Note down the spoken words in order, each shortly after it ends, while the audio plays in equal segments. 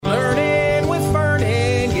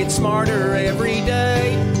smarter every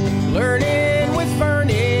day. Learning with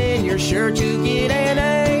Vernon, you're sure to get an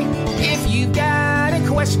A. If you've got a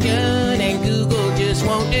question and Google just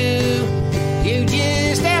won't do, you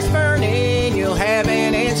just ask Vernon, you'll have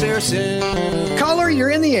an answer soon. Caller, you're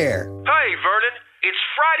in the air. Hey, Vernon. It's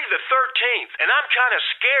Friday the 13th, and I'm kind of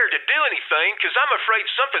scared to do anything because I'm afraid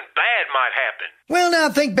something bad might happen. Well, now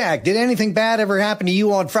think back. Did anything bad ever happen to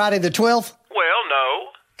you on Friday the 12th? Well, no.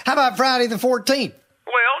 How about Friday the 14th?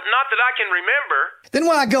 Well, not that I can remember. Then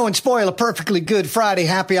why go and spoil a perfectly good Friday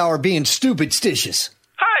happy hour being stupid-stitious?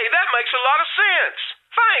 Hey, that makes a lot of sense.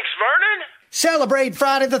 Thanks, Vernon. Celebrate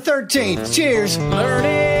Friday the 13th. Cheers.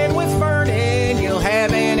 Learning with Vernon, you'll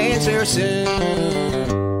have an answer soon.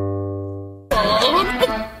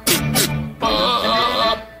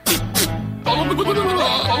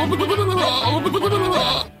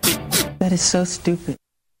 That is so stupid.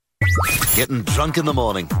 Getting drunk in the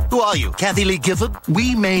morning. Who are you, Kathy Lee Gifford?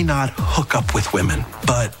 We may not hook up with women,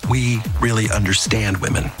 but we really understand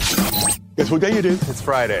women. Guess what day it is? It's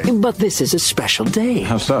Friday. But this is a special day.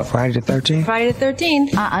 How so? Friday the 13th? Friday the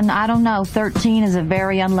 13th. I don't know. 13 is a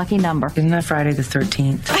very unlucky number. Isn't that Friday the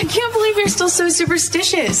 13th? I can't believe you're still so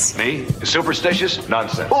superstitious. Me? Superstitious?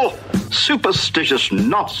 Nonsense. Oh, superstitious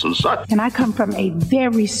nonsense. And I come from a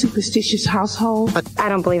very superstitious household. But I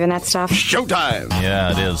don't believe in that stuff. Showtime.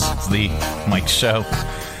 Yeah, it is. It's the Mike Show.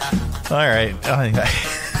 All right.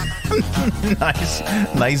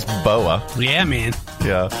 nice boa. Yeah, man.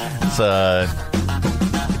 Yeah.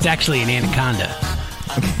 It's actually an anaconda.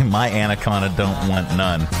 My anaconda don't want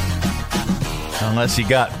none. Unless you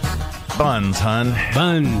got buns, hun.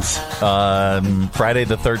 Buns. Friday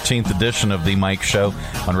the 13th edition of the Mike Show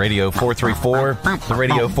on Radio 434, the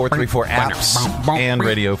Radio 434 apps, and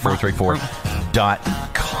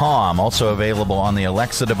Radio434.com. Also available on the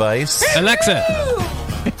Alexa device. Alexa!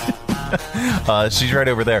 She's right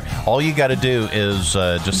over there. All you got to do is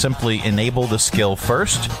just simply enable the skill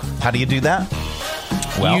first. How do you do that?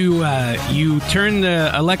 Well, you turn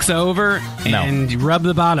the Alexa over and rub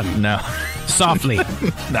the bottom. No. Softly.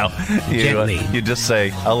 No. Gently. You just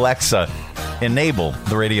say, Alexa, enable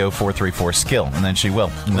the Radio 434 skill, and then she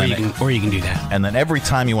will. Or you can do that. And then every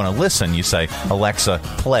time you want to listen, you say, Alexa,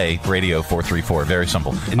 play Radio 434. Very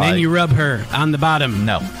simple. And then you rub her on the bottom.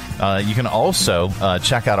 No. You can also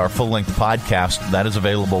check out our full-length podcast. That is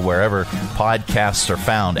available wherever podcasts are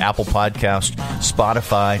found. Apple Podcast,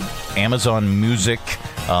 Spotify, Amazon Music,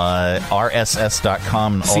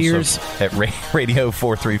 RSS.com, and Sears. also at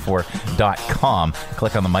radio434.com.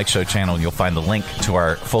 Click on the Mike Show channel, and you'll find the link to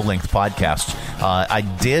our full-length podcast. I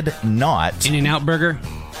did not... In-N-Out Burger?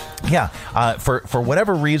 Yeah, for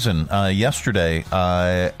whatever reason, yesterday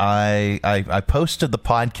I posted the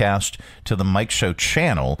podcast to the Mike Show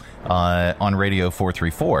channel on Radio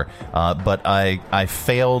 434, but I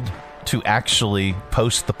failed to actually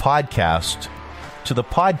post the podcast to the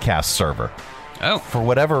podcast server. Oh, for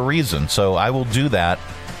whatever reason. So I will do that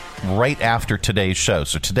right after today's show.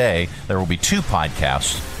 So today there will be two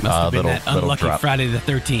podcasts. Must have been that unlucky drop. Friday the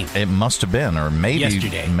 13th. It must have been, or maybe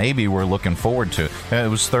yesterday. Maybe we're looking forward to it. It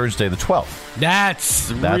was Thursday the 12th. That's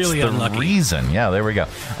really the unlucky. Reason. Yeah, there we go.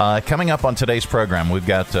 Coming up on today's program, we've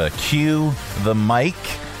got Cue the Mic.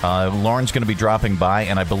 Lauren's going to be dropping by,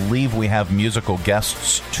 and I believe we have musical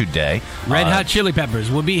guests today. Red Hot Chili Peppers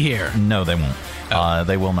will be here. No, they won't.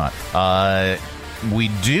 They will not. We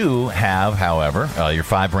do have, however, your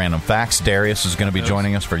 5 random facts. Darius is going to be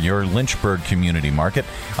joining us for your Lynchburg Community Market.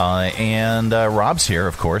 And Rob's here,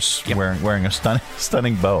 of course, wearing a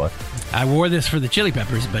stunning boa. I wore this for the Chili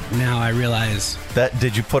Peppers, but now I realize...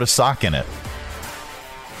 Did you put a sock in it?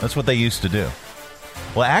 That's what they used to do.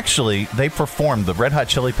 Well, actually, the Red Hot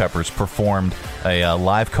Chili Peppers performed a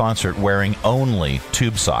live concert wearing only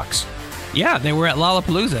tube socks. Yeah, they were at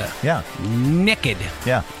Lollapalooza. Yeah. Naked.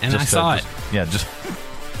 Yeah. And I saw it. Yeah, just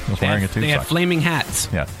was wearing a tube sock. They had flaming hats.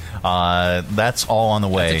 Yeah. That's all on the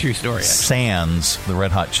way. That's a true story, actually. Sans the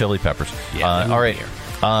Red Hot Chili Peppers. Yeah, all right.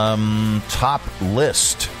 Top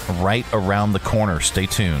list right around the corner. Stay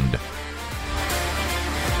tuned.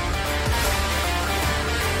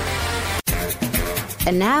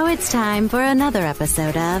 And now it's time for another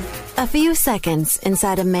episode of A Few Seconds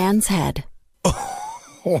Inside a Man's Head.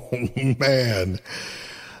 Oh, man.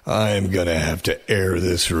 I'm going to have to air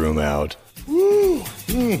this room out.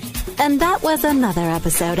 And that was another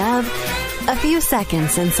episode of A Few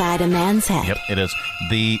Seconds Inside a Man's Head. Yep, it is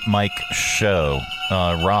the Mike Show.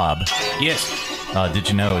 Rob. Yes. Did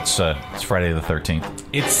you know it's Friday the 13th?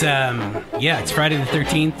 It's Friday the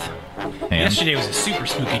 13th. And? Yesterday was a super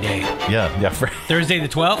spooky day. Yeah. Thursday the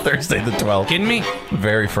 12th? Thursday the 12th. Kidding me?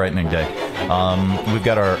 Very frightening day. We've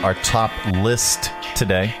got our top list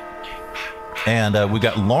today. And we've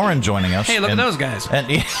got Lauren joining us. Hey, look at those guys.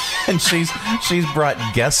 And she's brought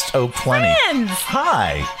guests plenty. Friends.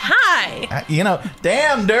 Hi. Hi.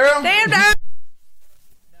 Damn, Durham. Damn, Durham.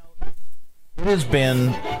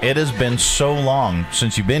 It has been so long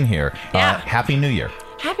since you've been here. Yeah. Happy New Year.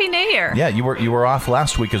 Happy New Year. Yeah, you were off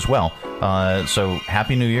last week as well. So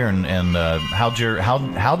Happy New Year, and how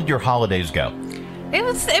did your holidays go?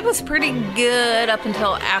 It was pretty good up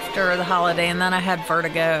until after the holiday, and then I had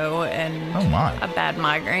vertigo and a bad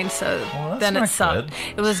migraine. So then it sucked.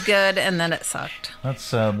 Good. It was good, and then it sucked.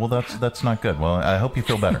 That's not good. Well, I hope you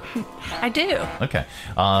feel better. I do. Okay.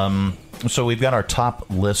 So we've got our top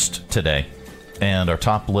list today. And our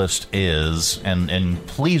top list is, and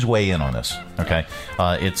please weigh in on this, okay?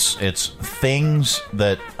 It's things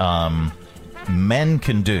that men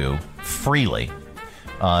can do freely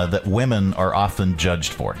that women are often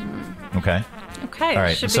judged for, okay? Okay, all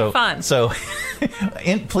right. Should be fun. So,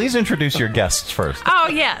 please introduce your guests first. Oh,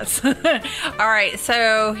 yes. All right,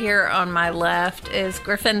 so here on my left is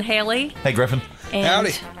Griffin Haley. Hey, Griffin. And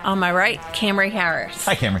howdy. On my right, Camry Harris.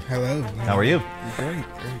 Hi, Camry. Hello. How are you? Great.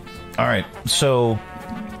 All right, so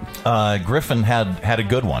Griffin had a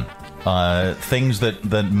good one. Things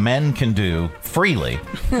that men can do freely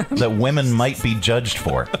that women might be judged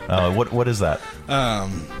for. What is that?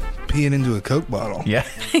 Peeing into a Coke bottle. Yeah.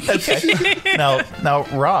 Okay. Now,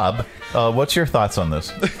 Rob, what's your thoughts on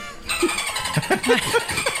this?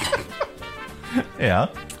 Yeah.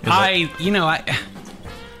 I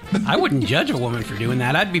wouldn't judge a woman for doing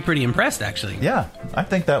that. I'd be pretty impressed, actually. Yeah, I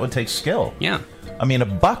think that would take skill. Yeah. I mean, a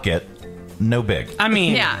bucket, no big. I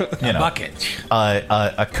mean, yeah. A bucket.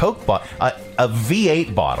 A Coke bottle, a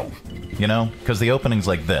V8 bottle, because the opening's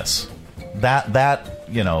like this. That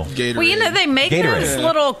Gatorade. Well, they make Gatorade. those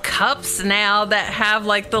little cups now that have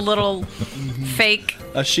like the little fake.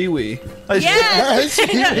 A shiwi. Yes.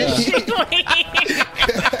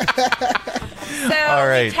 So all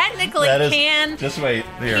right. technically can just wait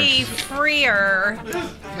here. be freer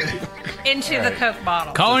into the Coke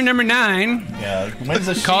bottle. Caller number 9. Yeah, when's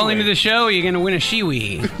the call into the show. You're going to win a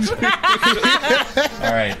shiwi.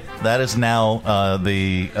 All right, that is now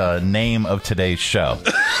the name of today's show.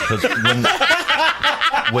 'Cause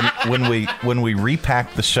when we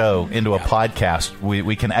repack the show into a podcast,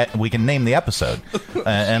 we can name the episode,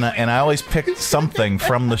 and I always picked something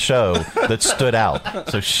from the show that stood out.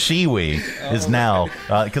 So Shiwi is now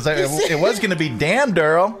because it was going to be Dan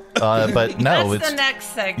Durrell, but no, That's it's the next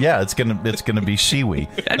segment. Yeah, it's gonna be Shiwi.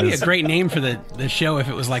 That'd be a great name for the show if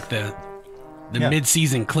it was like the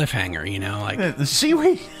mid-season cliffhanger. Like the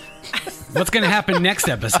Shiwi. What's going to happen next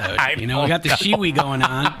episode? We got the Shiwi going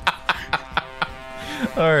on.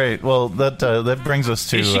 All right. Well, that brings us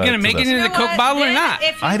to. Is she going to make it into the Coke bottle or not?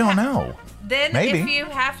 I don't know. Then maybe if you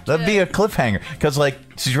have to, that'd be a cliffhanger because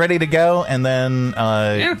she's ready to go and then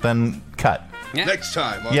then cut. Yeah. Next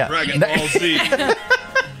time on Yeah. Dragon Ball Z.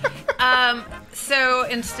 So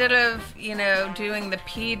instead of doing the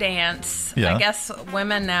pee dance, Yeah. I guess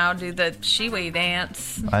women now do the shiwi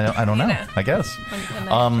dance. I don't know. I guess.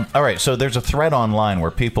 All right. So there's a thread online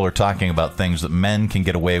where people are talking about things that men can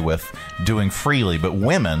get away with doing freely, but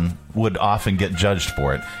women would often get judged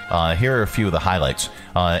for it. Here are a few of the highlights.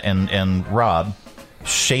 And Rob,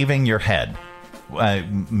 shaving your head.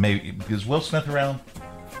 Maybe is Will Smith around?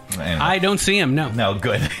 Anyway. I don't see him. No.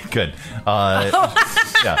 Good.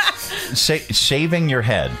 Yeah, shaving your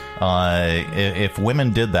head. If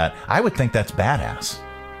women did that, I would think that's badass.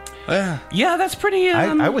 Yeah, that's pretty.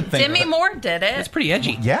 I would think Demi Moore did it. It's pretty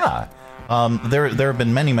edgy. Yeah. There have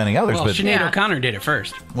been many others, well, but Sinead O'Connor did it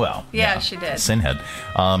first. Well, yeah, she did. Sinhead.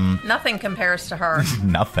 Nothing compares to her.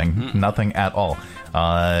 Nothing at all.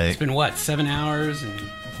 It's been what, 7 hours and.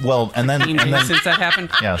 Well, and then since that happened,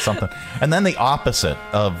 yeah, something. And then the opposite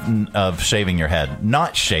of shaving your head,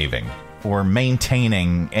 not shaving or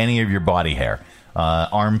maintaining any of your body hair,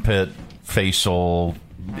 armpit, facial,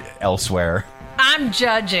 elsewhere. I'm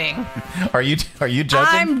judging. Are you judging?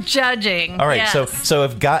 I'm judging. All right, yes. so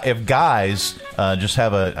if guys just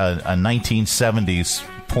have a 1970s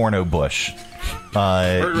porno bush.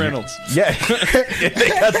 Burt Reynolds. Yeah, they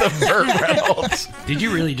got the Burt Reynolds. Did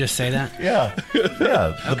you really just say that? Yeah.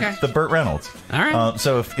 Okay. The Burt Reynolds. All right.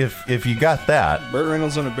 So if you got that, Burt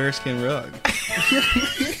Reynolds on a bearskin rug.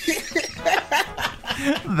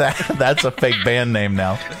 that's a fake band name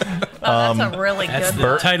now. That's a really that's good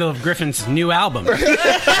the title of Griffin's new album.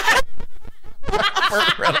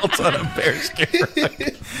 Burt Reynolds on a bearskin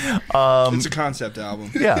rug. It's a concept album.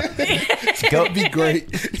 Yeah. It'd be great.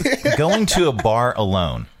 Going to a bar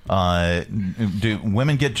alone. Do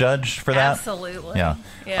women get judged for that? Absolutely.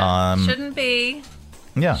 Yeah. Shouldn't be.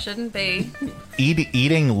 Yeah. Shouldn't be.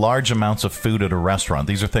 Eating large amounts of food at a restaurant.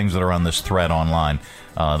 These are things that are on this thread online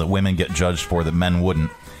that women get judged for that men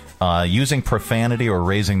wouldn't. Using profanity or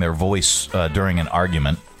raising their voice during an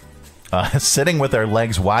argument. Sitting with their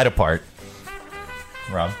legs wide apart.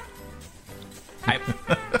 Rob?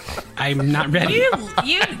 I'm not ready.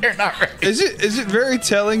 You're not ready. Is it very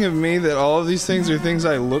telling of me that all of these things are things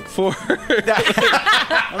I look for?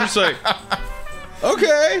 I'm just like,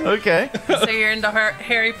 okay. So you're into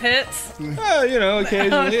hairy pits? Occasionally.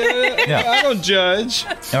 Yeah. I don't judge.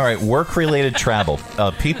 All right, work-related travel.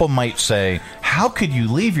 People might say, how could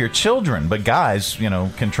you leave your children? But guys,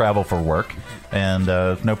 can travel for work, and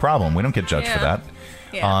no problem. We don't get judged for that.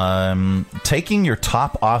 Yeah. Taking your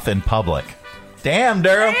top off in public. Damn,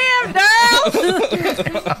 Daryl.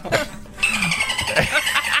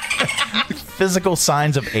 Physical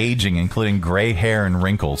signs of aging, including gray hair and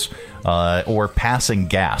wrinkles, or passing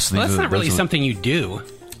gas. Well, that's not really something you do.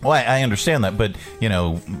 Well, I understand that, but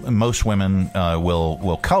most women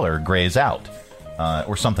will color grays out,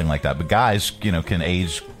 or something like that. But guys, can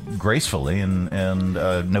age gracefully, and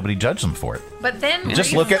nobody judges them for it. But then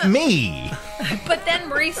just look at me. But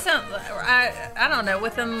then I don't know,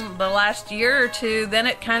 within the last year or two, then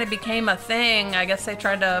it kind of became a thing. I guess they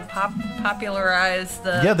tried to popularize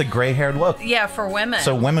the gray-haired look. Yeah, for women.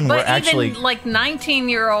 So women were actually even like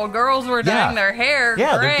 19-year-old girls were dyeing their hair gray.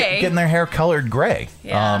 They're getting their hair colored gray.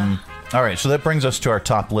 Yeah. All right, so that brings us to our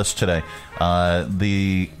top list today.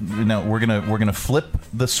 We're gonna flip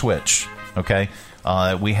the switch. Okay.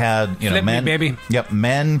 We had, Flip men, me, baby. Yep,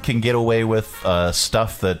 men can get away with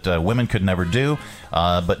stuff that women could never do.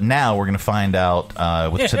 But now we're going to find out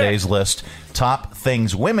with today's list top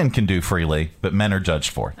things women can do freely, but men are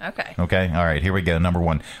judged for. Okay. Okay. All right. Here we go. Number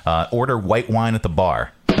one: order white wine at the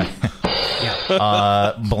bar.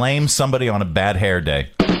 Blame somebody on a bad hair day.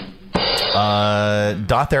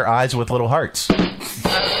 Dot their I's with little hearts.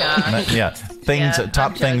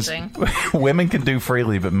 Top things women can do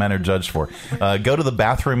freely, but men are judged for. Go to the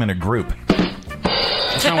bathroom in a group.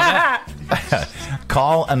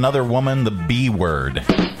 Call another woman the B word.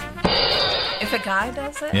 If a guy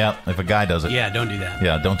does it? Yeah, if a guy does it. Yeah, don't do that.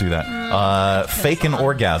 Yeah, don't do that. Fake an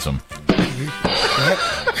orgasm.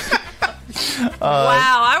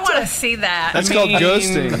 Wow, I want to see that. That's called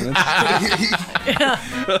ghosting.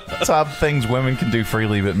 Top things women can do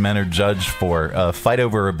freely, but men are judged for. Fight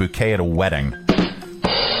over a bouquet at a wedding.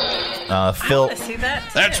 I want to see that too.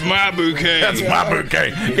 That's my bouquet. That's my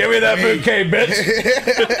bouquet. Give me that bouquet, bitch.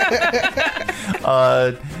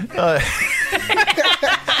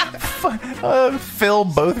 Fill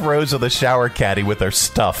both rows of the shower caddy with their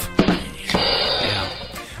stuff.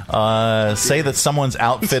 Say that someone's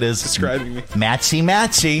outfit is describing me.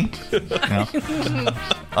 Matchy.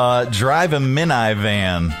 Drive a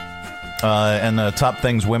minivan. And the top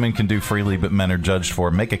things women can do freely, but men are judged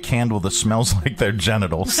for. Make a candle that smells like their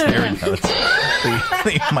genitals. There we go.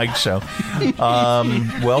 The Mike Show.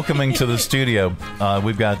 Welcoming to the studio,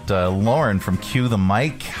 we've got Lauren from Cue the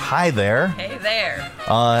Mic. Hi there. Hey there.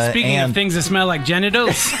 Speaking of things that smell like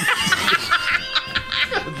genitals.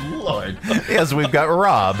 Lord. Yes, we've got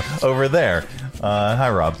Rob over there.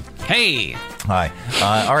 Hi, Rob. Hey. Hi.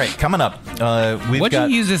 All right, coming up. What'd you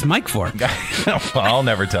use this mic for? Well, I'll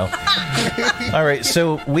never tell. All right,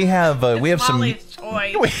 so we have some. Molly's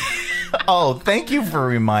choice. Oh, thank you for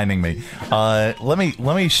reminding me. Let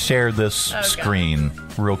me share this screen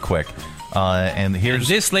real quick. And here's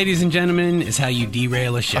this, ladies and gentlemen, is how you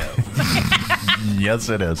derail a show. Yes,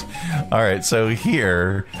 it is. All right, so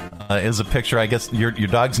here is a picture. I guess your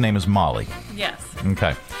dog's name is Molly. Yes.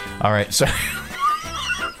 Okay. All right, so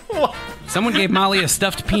someone gave Molly a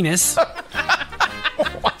stuffed penis.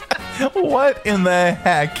 What in the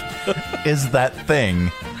heck is that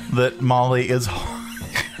thing that Molly is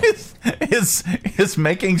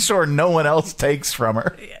making sure no one else takes from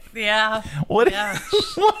her? Yeah.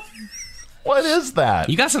 What is that?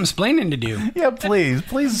 You got some explaining to do. Yeah, please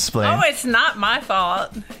explain. Oh, it's not my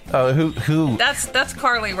fault. Who? That's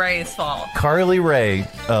Carly Rae's fault. Carly Rae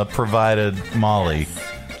provided Molly. Yes.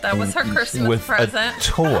 That was her Christmas with present. A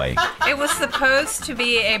toy. It was supposed to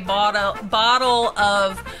be a bottle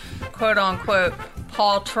of quote unquote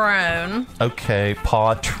Patron. Okay,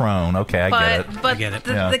 Patron. Okay, I get it. But I get it.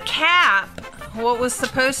 The cap, what was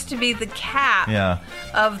supposed to be the cap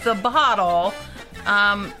of the bottle,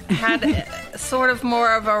 had sort of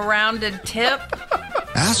more of a rounded tip.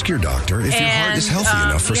 Ask your doctor if your heart is healthy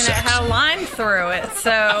enough for sex. It had a line through it,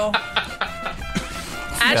 so.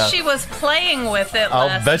 As she was playing with it last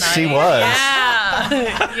night. I'll bet she was.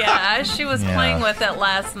 Yeah. As she was playing with it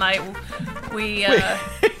last night, we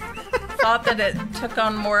thought that it took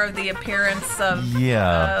on more of the appearance of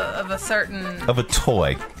of a certain of a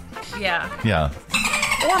toy. Yeah.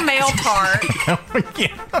 Or male part.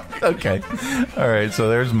 Okay. All right. So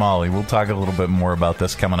there's Molly. We'll talk a little bit more about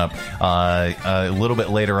this coming up a little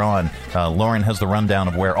bit later on. Lauren has the rundown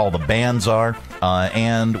of where all the bands are,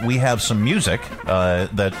 and we have some music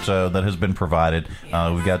that has been provided.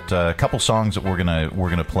 We've got a couple songs that we're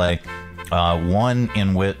gonna play. One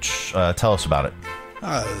in which tell us about it.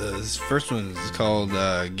 This first one is called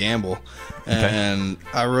Gamble, and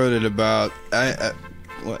I wrote it about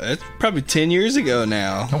it's probably 10 years ago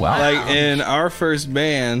now. Oh, wow. Like in our first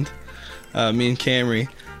band, me and Camry,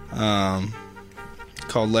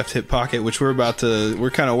 called Left Hip Pocket, which we're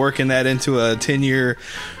kind of working that into a 10-year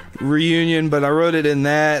reunion, but I wrote it in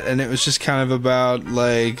that, and it was just kind of about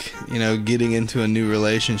like, getting into a new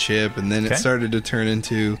relationship, and then it started to turn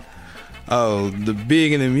into the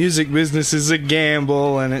being in the music business is a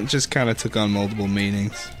gamble, and it just kind of took on multiple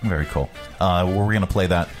meanings. Very cool. We're going to play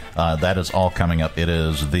that. That is all coming up. It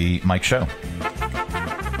is the Mike Show.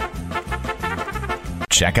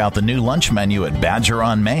 Check out the new lunch menu at Badger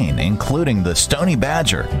on Main, including the Stony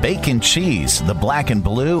Badger, bacon cheese, the black and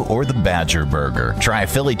blue, or the Badger Burger. Try a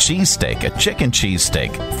Philly cheesesteak, a chicken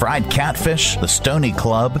cheesesteak, fried catfish, the Stony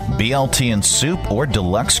Club, BLT and soup, or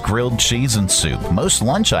deluxe grilled cheese and soup. Most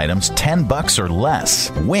lunch items $10 or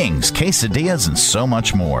less. Wings, quesadillas, and so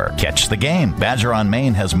much more. Catch the game. Badger on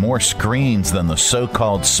Main has more screens than the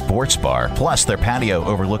so-called sports bar. Plus, their patio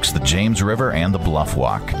overlooks the James River and the Bluff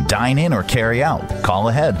Walk. Dine in or carry out.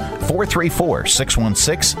 Call ahead.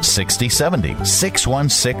 434-616-6070.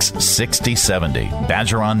 616-6070.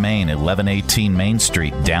 Badger on Main, 1118 Main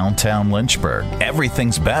Street, downtown Lynchburg.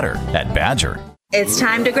 Everything's better at Badger. It's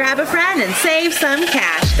time to grab a friend and save some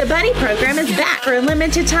cash. The Buddy program is back. For a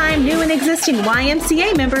limited time, new and existing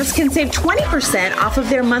YMCA members can save 20% off of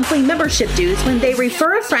their monthly membership dues when they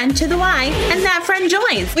refer a friend to the Y and that friend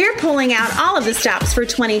joins. We're pulling out all of the stops for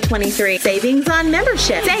 2023. Savings on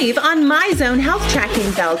membership. Save on MyZone health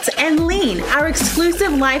tracking belts and Lean, our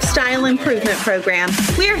exclusive lifestyle improvement program.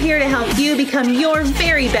 We're here to help you become your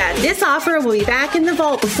very best. This offer will be back in the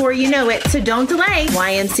vault before you know it, so don't delay.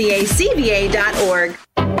 YMCACVA.org.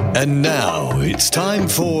 And now it's time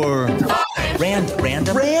for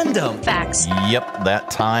random facts. Yep, that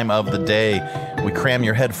time of the day. We cram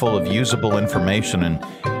your head full of usable information, and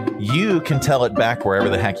you can tell it back wherever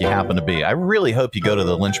the heck you happen to be. I really hope you go to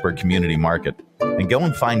the Lynchburg Community Market and go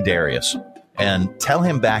and find Darius and tell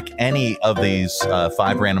him back any of these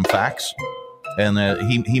 5 random facts. And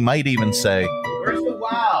he might even say, "Where's the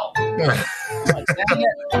wow?"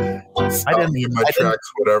 I didn't need my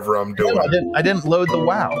tracks, whatever I'm doing. I didn't load the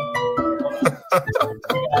wow.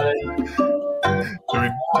 Do we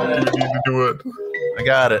need to do it? I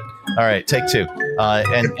got it. All right, take 2.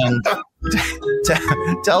 And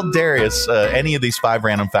tell Darius any of these 5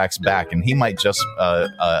 random facts back, and he might just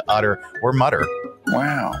utter or mutter.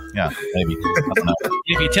 Wow. Yeah, maybe. I don't know.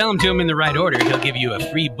 If you tell him to him in the right order, he'll give you a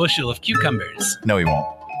free bushel of cucumbers. No, he won't.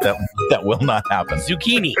 That will not happen.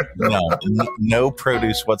 Zucchini. No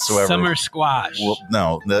produce whatsoever. Summer squash. Well,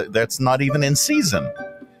 no, that's not even in season.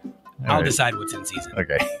 I'll decide what's in season.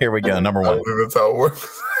 Okay, here we go. Number 1. That's how it works.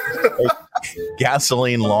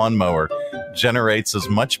 Gasoline lawnmower generates as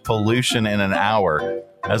much pollution in an hour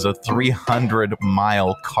as a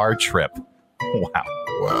 300-mile car trip. Wow.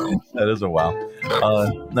 That is a wow.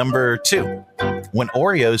 Number 2. When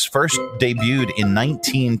Oreos first debuted in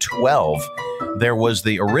 1912, there was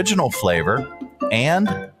the original flavor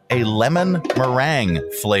and a lemon meringue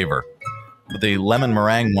flavor. The lemon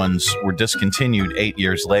meringue ones were discontinued 8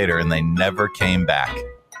 years later, and they never came back.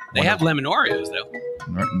 They have lemon Oreos, though.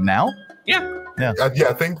 Now? Yeah.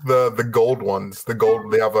 I think the gold ones, they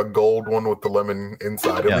have a gold one with the lemon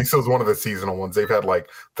inside. At least it was one of the seasonal ones. They've had like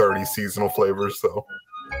 30 seasonal flavors, so.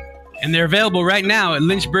 And they're available right now at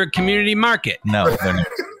Lynchburg Community Market. No, they're not.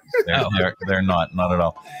 They're not at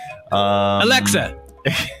all. Alexa,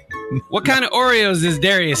 what kind of Oreos does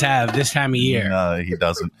Darius have this time of year? No, he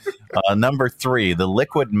doesn't. Number 3, the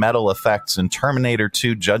liquid metal effects in Terminator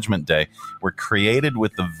 2 Judgment Day were created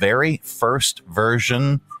with the very first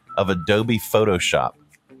version of Adobe Photoshop.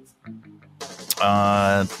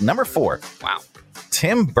 Number 4. Wow.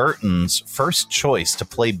 Tim Burton's first choice to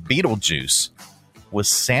play Beetlejuice was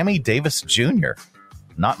Sammy Davis Jr.,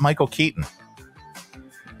 not Michael Keaton.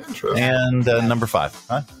 Interesting. And number 5.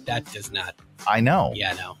 Huh? That does not. I know.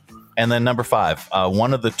 Yeah, no. And then number 5,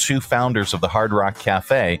 one of the 2 founders of the Hard Rock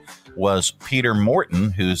Cafe was Peter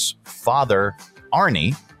Morton, whose father,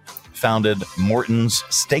 Arnie, founded Morton's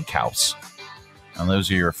Steakhouse. And those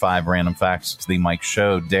are your 5 random facts. It's the Mike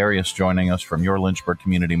Show. Darius joining us from your Lynchburg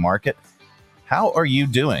Community Market. How are you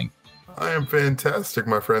doing? I am fantastic,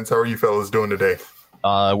 my friends. How are you fellas doing today?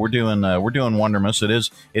 We're doing wondermous. It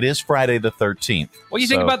is Friday the 13th. What do you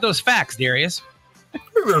think about those facts, Darius?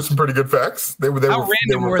 There's some pretty good facts. How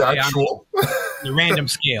random were they factual. on the random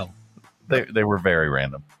scale? They were very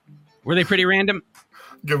random. Were they pretty random?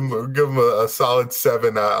 Give them a solid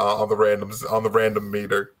 7 on the random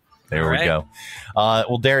meter. There we go.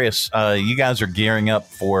 Well, Darius, you guys are gearing up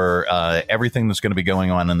for everything that's going to be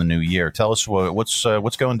going on in the new year. Tell us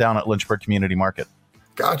what's going down at Lynchburg Community Market.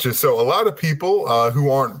 Gotcha. So a lot of people who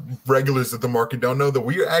aren't regulars at the market don't know that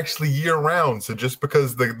we are actually year-round. So just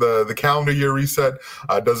because the calendar year reset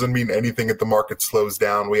doesn't mean anything at the market slows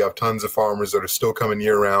down. We have tons of farmers that are still coming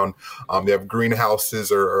year-round. They have greenhouses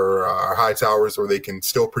or high towers where they can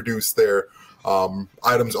still produce their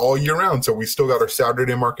items all year round. So we still got our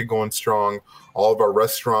Saturday market going strong. All of our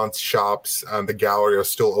restaurants, shops, and the gallery are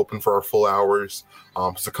still open for our full hours.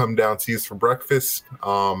 So come down, see us for breakfast.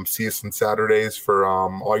 See us on Saturdays for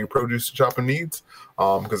all your produce and shopping needs,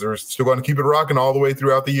 because we're still going to keep it rocking all the way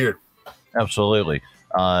throughout the year. Absolutely.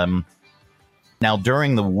 Now,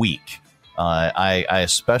 during the week, I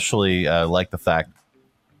especially like the fact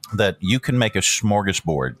that you can make a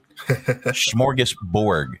smorgasbord.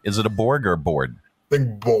 Smorgasbord. Is it a Borg or a board? I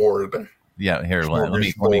think board. Yeah, here, let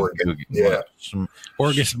me Google. Yeah.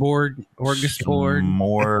 Smorgasbord.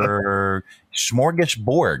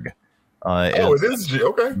 Smorgasbord. It is.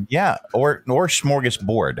 Okay. Yeah, or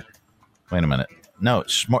smorgasbord. Wait a minute. No,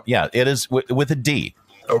 it is with a D.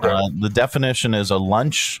 Okay. The definition is a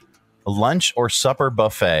lunch or supper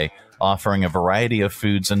buffet offering a variety of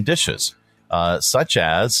foods and dishes, such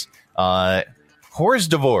as hors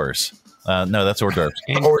d'oeuvres. No, that's hors d'oeuvres.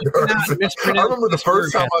 Hors d'oeuvres. I remember the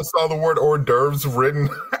first time I saw the word hors d'oeuvres written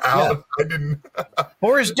out. Yeah. I didn't.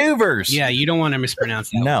 Hors d'oeuvres. Yeah, you don't want to mispronounce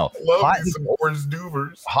that. No. Love me some hors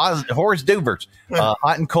d'oeuvres. Hors d'oeuvres.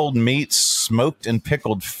 Hot and cold meats, smoked and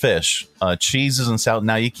pickled fish, cheeses and salad.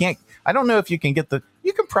 Now, you can't. I don't know if you can get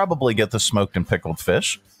you can probably get the smoked and pickled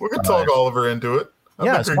fish. We can talk Oliver into it.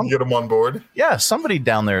 I think we can get him on board. Yeah, somebody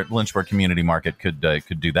down there at Lynchburg Community Market could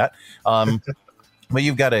do that. But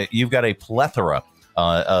you've got a plethora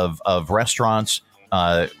of restaurants,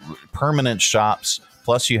 permanent shops.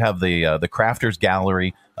 Plus, you have the Crafters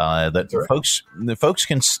Gallery that right. folks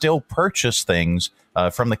can still purchase things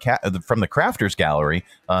from the Crafters Gallery,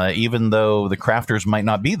 even though the crafters might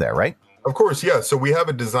not be there, right? Of course, yeah. So we have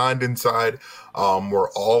it designed inside where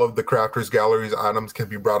all of the Crafters Gallery's items can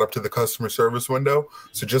be brought up to the customer service window.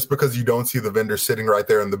 So just because you don't see the vendor sitting right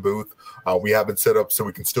there in the booth, we have it set up so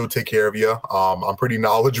we can still take care of you. I'm pretty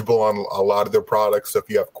knowledgeable on a lot of their products. So if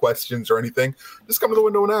you have questions or anything, just come to the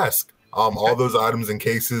window and ask. All those items and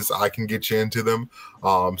cases, I can get you into them.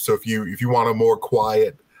 So if you want a more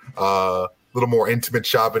quiet, little more intimate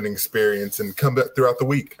shopping experience, and come back throughout the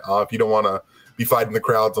week, if you don't want to be fighting the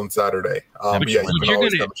crowds on Saturday. But yeah, you can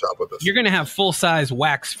always come shop with us. You're going to have full-size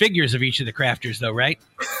wax figures of each of the crafters, though, right?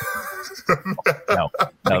 No,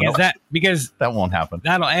 because that won't happen.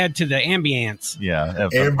 That'll add to the ambience. Yeah,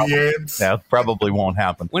 ambience. That probably won't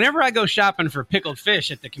happen. Whenever I go shopping for pickled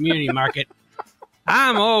fish at the community market,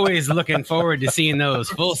 I'm always looking forward to seeing those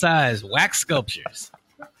full-size wax sculptures.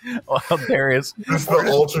 Well, Darius, this is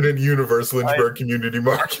the alternate universe, Lynchburg Community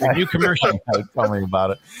Market. New commercial. Tell me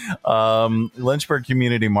about it. Lynchburg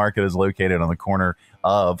Community Market is located on the corner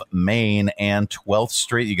of Main and 12th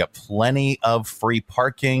Street. You got plenty of free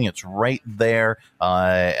parking. It's right there.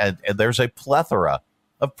 And there's a plethora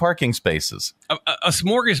of parking spaces. A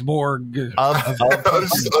smorgasbord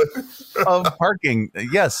of parking.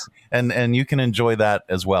 Yes. And you can enjoy that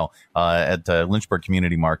as well at Lynchburg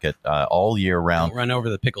Community Market all year round. Don't run over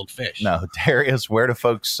the pickled fish. No, Darius, where do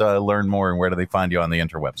folks learn more, and where do they find you on the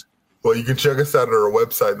interwebs? Well, you can check us out at our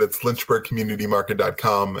website. That's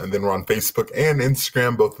lynchburgcommunitymarket.com. And then we're on Facebook and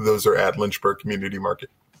Instagram. Both of those are at Lynchburg Community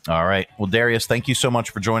Market. All right. Well, Darius, thank you so much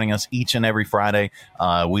for joining us each and every Friday.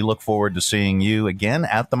 We look forward to seeing you again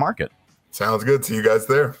at the market. Sounds good. See you guys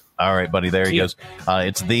there. All right, buddy. There he goes.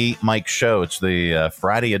 It's the Mike Show. It's the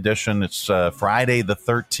Friday edition. It's Friday the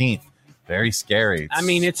 13th. Very scary. I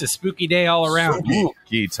mean, it's a spooky day all around.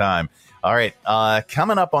 Spooky time. All right.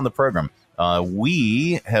 Coming up on the program,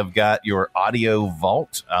 we have got your audio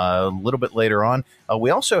vault a little bit later on. We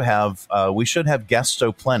also have, we should have guests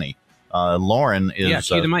so plenty. Lauren is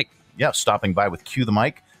Cue the Mic. Stopping by with Cue the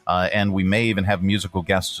Mic. And we may even have musical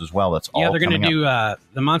guests as well. That's all. Yeah, they're going to do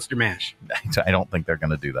the Monster Mash. I don't think they're going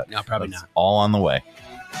to do that. No, probably not. All on the way.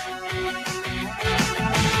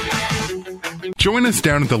 Join us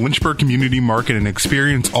down at the Lynchburg Community Market and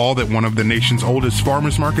experience all that one of the nation's oldest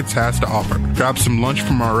farmers markets has to offer. Grab some lunch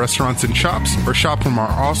from our restaurants and shops, or shop from our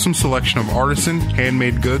awesome selection of artisan,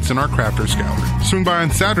 handmade goods in our crafters gallery. Swing by on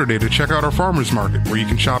Saturday to check out our farmers market, where you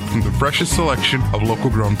can shop from the freshest selection of local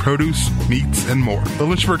grown produce, meats, and more. The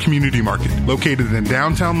Lynchburg Community Market, located in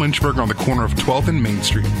downtown Lynchburg on the corner of 12th and Main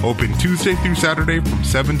Street. Open Tuesday through Saturday from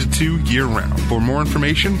 7 to 2 year-round. For more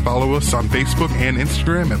information, follow us on Facebook and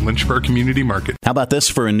Instagram at Lynchburg Community Market. How about this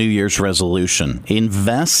for a New Year's resolution?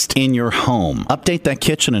 Invest in your home. Update that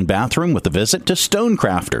kitchen and bathroom with a visit to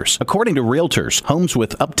Stonecrafters. According to realtors, homes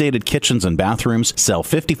with updated kitchens and bathrooms sell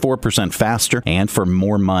 54% faster and for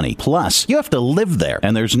more money. Plus, you have to live there,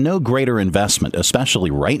 and there's no greater investment, especially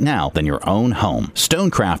right now, than your own home.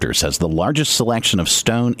 Stonecrafters has the largest selection of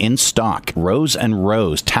stone in stock, rows and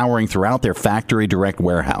rows towering throughout their factory direct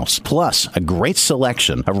warehouse. Plus, a great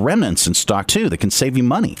selection of remnants in stock too that can save you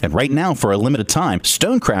money. And right now, for a limited time,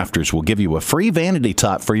 Stonecrafters will give you a free vanity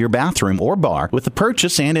top for your bathroom or bar with the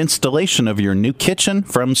purchase and installation of your new kitchen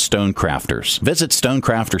from Stonecrafters. Visit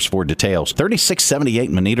Stonecrafters for details.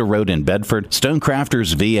 3678 Moneta Road in Bedford,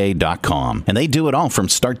 StonecraftersVA.com. And they do it all from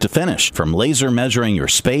start to finish, from laser measuring your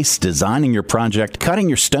space, designing your project, cutting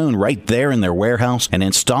your stone right there in their warehouse, and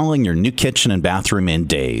installing your new kitchen and bathroom in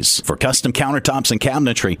days. For custom countertops and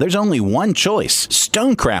cabinetry, there's only one choice: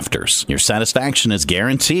 Stonecrafters. Your satisfaction is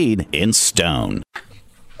guaranteed in stone.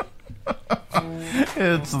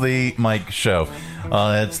 It's the Mike Show.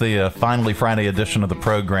 It's the finally Friday edition of the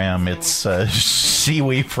program. It's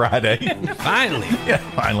Shiwi Friday. Finally. Yeah,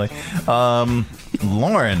 finally.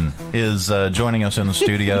 Lauren is joining us in the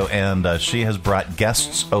studio, and she has brought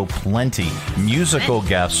guests plenty, musical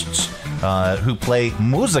guests who play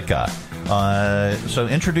musica. So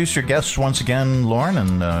introduce your guests once again, Lauren,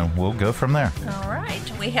 and we'll go from there. All right.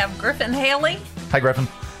 We have Griffin Haley. Hi, Griffin.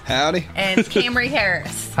 Howdy. And Camry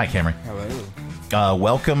Harris. Hi, Camry. Hello.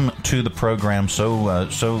 Welcome to the program. So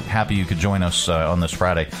happy you could join us on this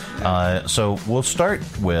Friday. So we'll start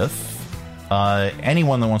with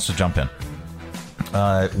anyone that wants to jump in.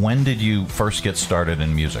 When did you first get started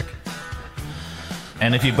in music?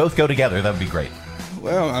 And if you both go together, that would be great.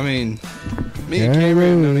 Well, I mean, me and Camry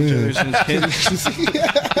have known each other since kids.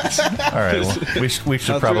 All right, well, we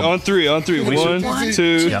should probably... On three. One,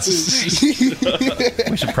 two. Yeah.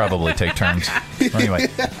 We should probably take turns. Anyway.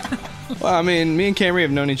 Well, I mean, me and Camry have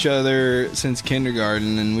known each other since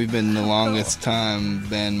kindergarten, and we've been the longest time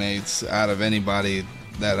bandmates out of anybody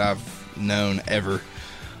that I've known ever.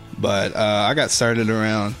 But I got started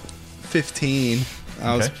around 15.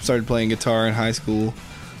 I started playing guitar in high school.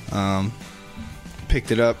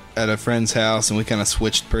 Picked it up at a friend's house, and we kind of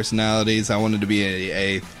switched personalities. I wanted to be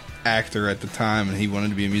a actor at the time, and he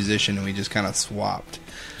wanted to be a musician, and we just kind of swapped.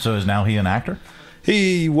 So is now he an actor?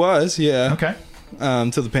 He was, yeah. Okay.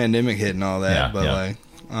 Till the pandemic hit and all that.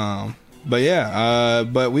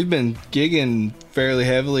 But we've been gigging fairly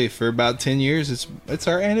heavily for about 10 years. It's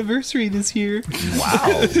our anniversary this year. Wow.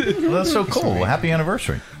 Well, that's so cool. Well, happy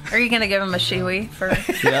anniversary. Are you going to give him a shiwi for?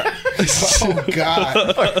 Yeah. Oh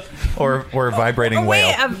God. or a vibrating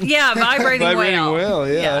whale. Vibrating whale.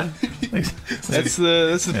 Yeah. That's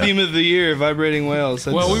the theme of the year, vibrating whales.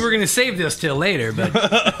 Well, we were going to save this till later, but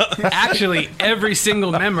actually every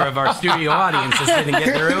single member of our studio audience is going to get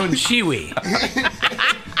their own shiwi.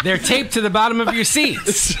 They're taped to the bottom of your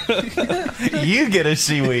seats. You get a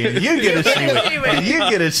shiwi, and you get a shiwi, and you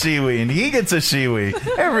get a shiwi, and he gets a shiwi.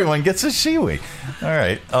 Everyone gets a shiwi. All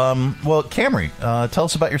right. Well, Camry, tell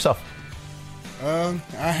us about yourself. I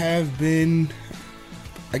have been,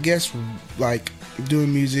 I guess, like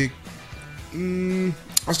doing music.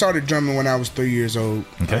 I started drumming when I was 3 years old.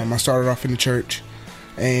 Okay. I started off in the church,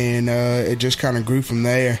 and it just kind of grew from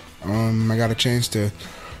there. I got a chance to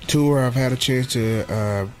tour. I've had a chance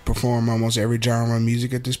to perform almost every genre of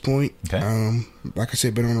music at this point. Okay. Like I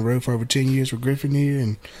said, been on the road for over 10 years with Griffin here,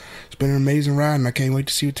 and it's been an amazing ride, and I can't wait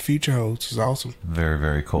to see what the future holds. It's awesome. Very,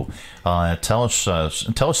 very cool. Tell us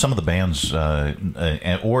some of the bands,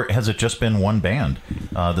 or has it just been one band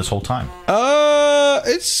this whole time?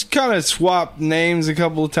 It's kind of swapped names a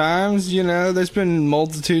couple of times. You know, there's been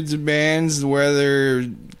multitudes of bands, whether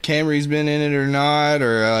Camry's been in it or not,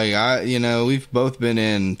 or we've both been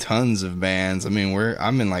in tons of bands. I mean,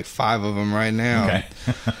 I'm in like 5 of them right now.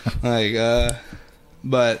 Okay.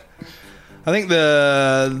 But I think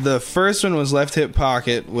the first one was Left Hip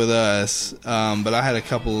Pocket with us. But I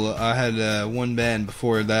had one band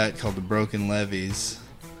before that called the Broken Levies.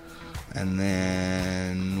 And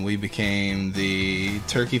then we became the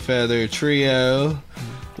Turkey Feather Trio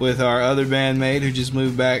with our other bandmate who just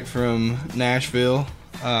moved back from Nashville.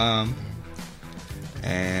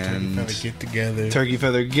 and Turkey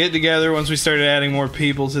Feather get together once we started adding more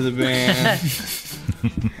people to the band.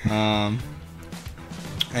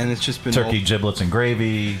 And it's just been turkey giblets and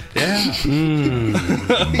gravy. Yeah.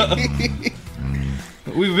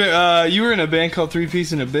 We've been. You were in a band called Three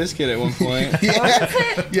Piece and a Biscuit at one point.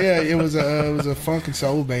 Yeah, it was a funk and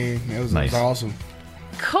soul band. It was awesome.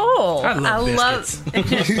 Cool. I love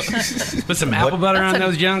Put some apple butter on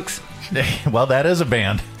those junks. Well, that is a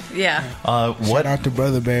band. Yeah. What Shout out to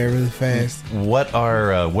Brother Bear really fast. What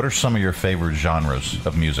are some of your favorite genres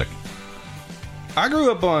of music? I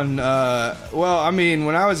grew up on,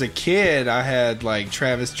 when I was a kid, I had like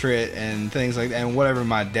Travis Tritt and things like that, and whatever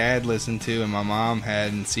my dad listened to and my mom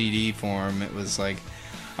had in CD form. It was like,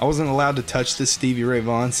 I wasn't allowed to touch the Stevie Ray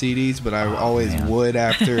Vaughan CDs, but I always would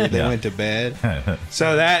after they went to bed.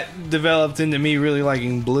 So that developed into me really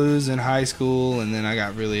liking blues in high school, and then I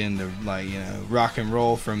got really into rock and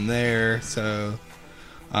roll from there. So.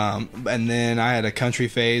 And then I had a country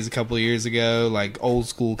phase a couple of years ago, like old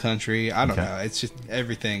school country. I don't know. It's just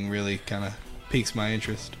everything really kind of piques my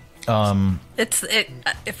interest. It's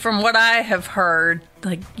from what I have heard,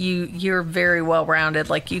 like you're very well rounded.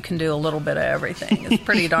 Like you can do a little bit of everything. It's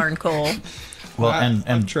pretty darn cool. Well,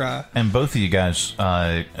 and both of you guys,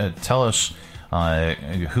 tell us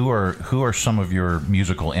who are some of your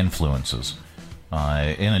musical influences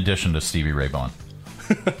in addition to Stevie Ray Vaughan.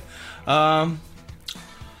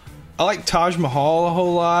 I like Taj Mahal a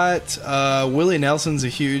whole lot. Willie Nelson's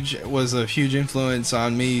was a huge influence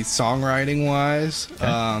on me songwriting wise.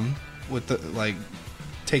 With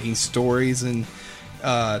taking stories, and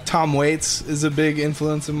Tom Waits is a big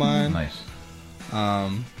influence of mine. Nice.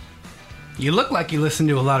 You look like you listen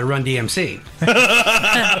to a lot of Run DMC.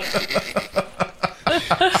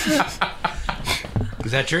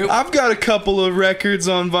 Is that true? I've got a couple of records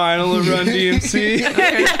on vinyl of Run DMC.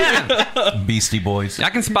 Beastie Boys. I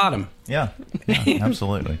can spot them. Yeah,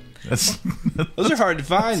 absolutely. Those are hard to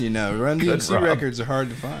find, Run DMC records are hard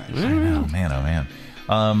to find. Oh, man.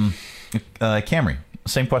 Camry,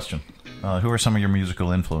 same question. Who are some of your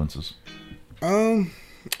musical influences?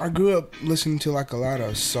 I grew up listening to like a lot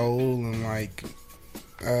of soul and like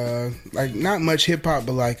not much hip hop,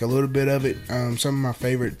 but like a little bit of it. Some of my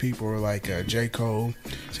favorite people are like J. Cole,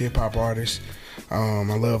 hip hop artist. I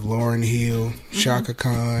love Lauryn Hill, Shaka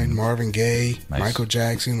Khan, Marvin Gaye, Michael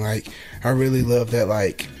Jackson. Like I really love that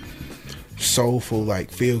like soulful,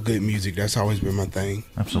 like feel good music. That's always been my thing.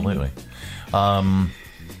 Absolutely. All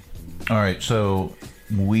right, so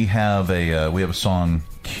we have a song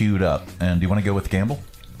queued up, and do you want to go with Gamble?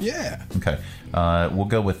 Yeah. Okay. We'll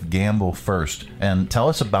go with Gamble first, and tell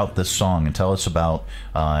us about this song, and tell us about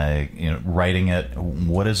writing it.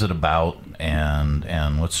 What is it about,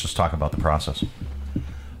 and let's just talk about the process.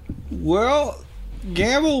 Well,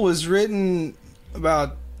 Gamble was written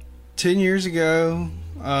about 10 years ago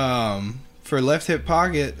for Left Hip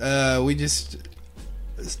Pocket. We just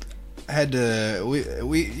had to it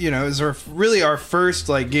was our first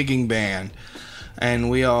like gigging band. And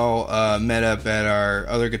we all met up at our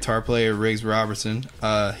other guitar player, Riggs Robertson.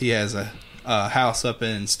 He has a house up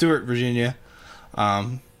in Stewart, Virginia.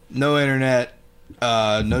 No internet,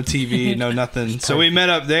 no TV, no nothing. So we met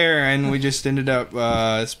up there, and we just ended up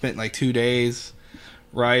spent like 2 days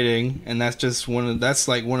writing. And that's one of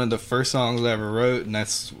the first songs I ever wrote, and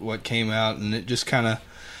that's what came out. And it just kind of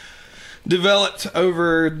developed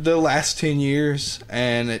over the last 10 years,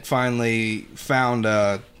 and it finally found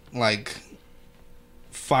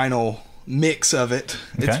final mix of it.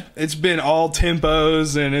 Okay. It's been all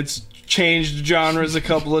tempos, and it's changed genres a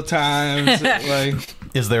couple of times.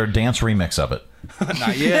 Is there a dance remix of it?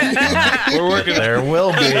 Not yet. We're working. There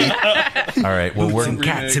will be. All right. Well, boots and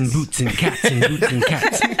cats and boots and cats and boots and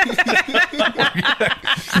cats.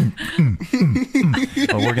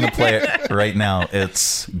 Well, we're gonna play it right now.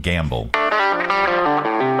 It's Gamble.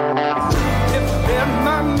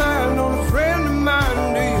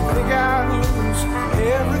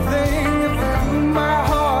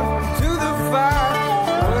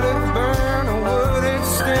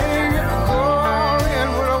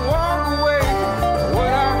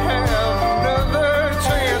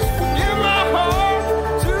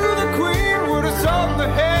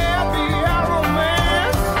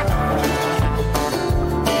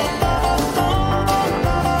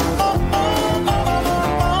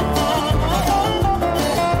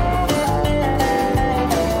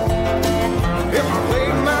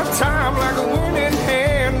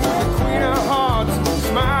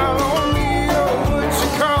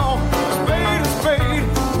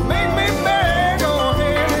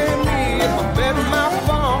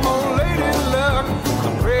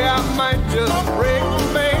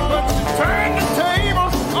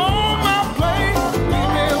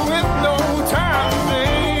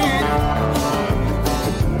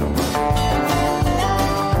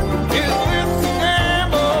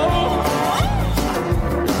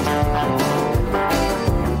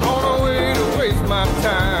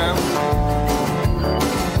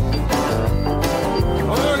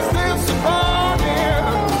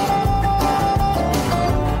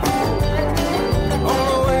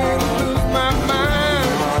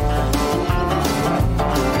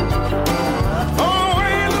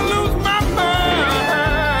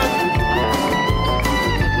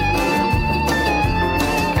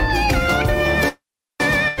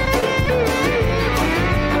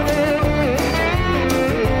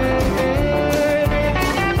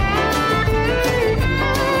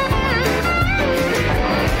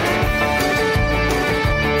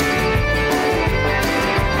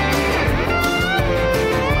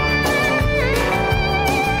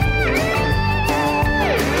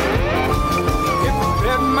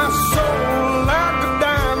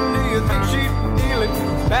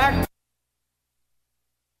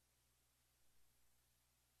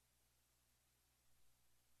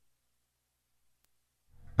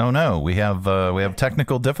 Oh no, we have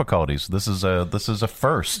technical difficulties. This is a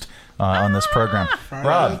first on this program.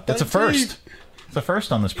 Rob, it's a first. It's a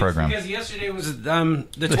first on this program. Because yesterday was the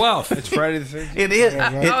 12th. It's Friday the 13th. It is.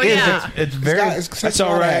 It's very. That's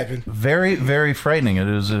all right. Very, very frightening. It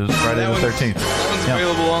is Friday the 13th. That one's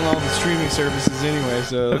available on all the streaming services anyway.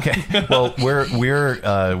 So okay. Well,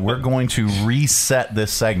 we're going to reset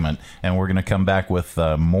this segment, and we're going to come back with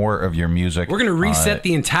more of your music. We're going to reset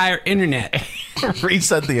the entire internet.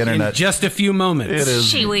 Reset the internet in just a few moments. It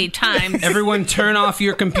is Shiwi time. Everyone, turn off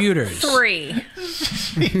your computers. 3.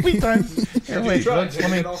 Wait,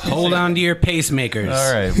 let me hold on to your pacemakers.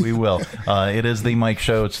 All right, we will. It is the Mike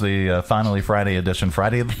Show. It's the Finally Friday edition.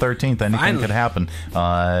 Friday the 13th. Anything could happen.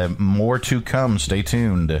 More to come. Stay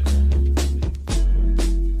tuned.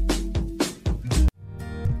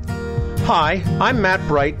 Hi, I'm Matt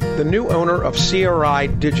Bright, the new owner of CRI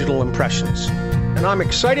Digital Impressions. And I'm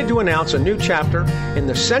excited to announce a new chapter in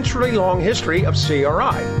the century-long history of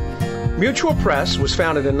CRI. Mutual Press was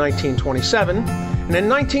founded in 1927, and in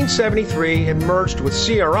 1973 it merged with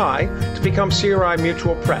CRI to become CRI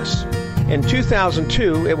Mutual Press. In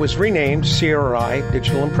 2002, it was renamed CRI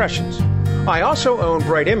Digital Impressions. I also own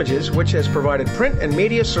Bright Images, which has provided print and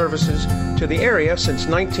media services to the area since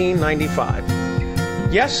 1995.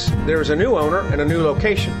 Yes, there is a new owner and a new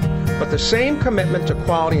location, but the same commitment to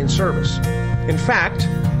quality and service. In fact,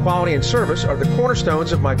 quality and service are the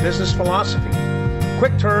cornerstones of my business philosophy.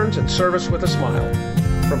 Quick turns and service with a smile.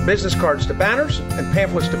 From business cards to banners and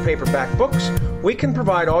pamphlets to paperback books, we can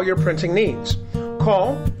provide all your printing needs.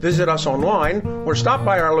 Call, visit us online, or stop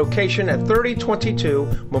by our location at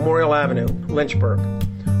 3022 Memorial Avenue, Lynchburg.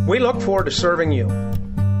 We look forward to serving you.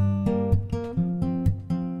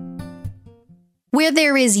 Where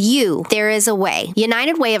there is you, there is a way.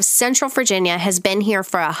 United Way of Central Virginia has been here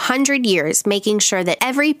for 100 years, making sure that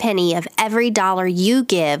every penny of every dollar you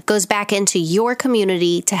give goes back into your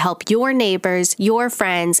community to help your neighbors, your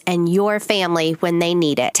friends, and your family when they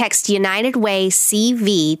need it. Text United Way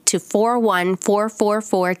CV to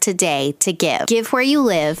 41444 today to give. Give where you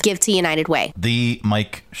live. Give to United Way. The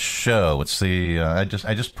Mike Show. It's the I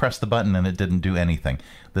just pressed the button and it didn't do anything.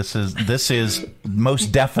 This is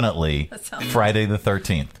most definitely Friday the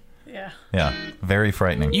 13th. Yeah. Yeah. Very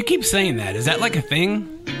frightening. You keep saying that. Is that like a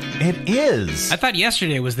thing? It is. I thought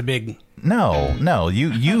yesterday was the big... No.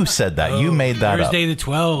 You said that. You made that Thursday up. the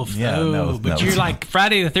 12th. Yeah, But you're like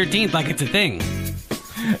Friday the 13th like it's a thing.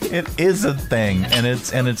 It is a thing, and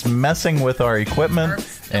it's messing with our equipment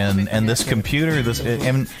and this computer.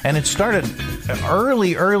 And it started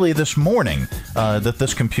early this morning. That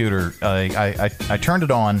this computer, I turned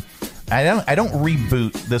it on. I don't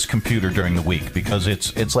reboot this computer during the week because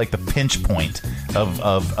it's like the pinch point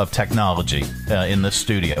of technology in this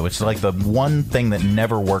studio. It's like the one thing that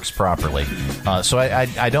never works properly. So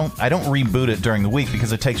I don't reboot it during the week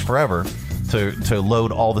because it takes forever to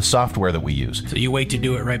load all the software that we use. So you wait to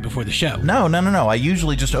do it right before the show? No. I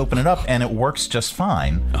usually just open it up and it works just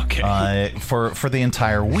fine. Okay. For the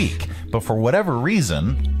entire week, but for whatever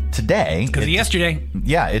reason today, because yesterday,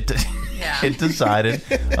 it decided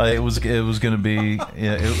it was going to be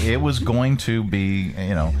it was going to be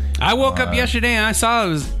I woke up yesterday and I saw it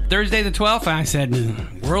was Thursday the 12th and I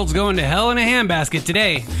said world's going to hell in a handbasket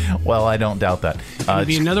today. Well, I don't doubt that. It's going to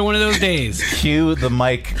be another one of those days. Cue the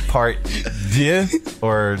mic part deux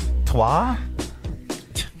or trois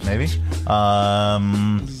maybe.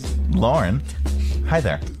 Lauren, hi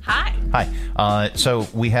there. Hi. So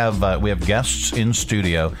we have guests in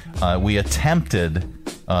studio. We attempted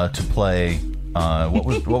to play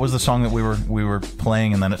what was the song that we were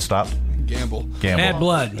playing and then it stopped? Gamble. Bad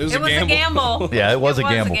Blood. It was a gamble. Yeah, it was a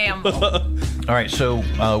gamble. All right, so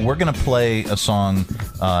we're gonna play a song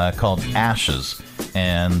called Ashes.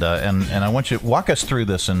 And I want you to walk us through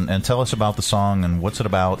this and tell us about the song and what's it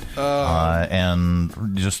about,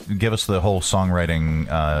 and just give us the whole songwriting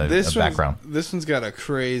background. This one's got a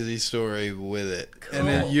crazy story with it, Cool.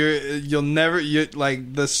 and you'll never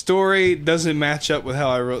the story doesn't match up with how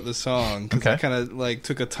I wrote the song. 'Cause I kind of like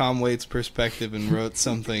took a Tom Waits perspective and wrote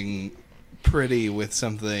something pretty with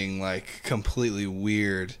something like completely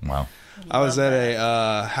weird. Wow. I was at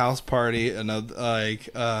a house party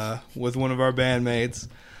with one of our bandmates,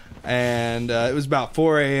 and it was about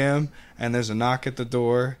 4 a.m., and there's a knock at the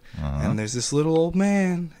door, and there's this little old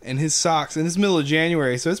man in his socks, and it's middle of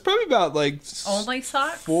January, so it's probably about only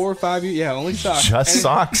socks? 4 or 5 years. Yeah, only socks. Just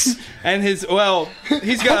socks? And he's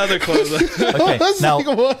got other clothes.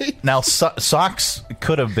 Okay, now socks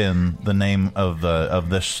could have been the name of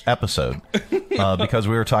this episode because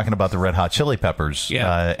we were talking about the Red Hot Chili Peppers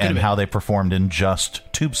and how they performed in just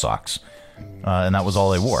tube socks, and that was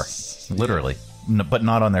all they wore, literally. but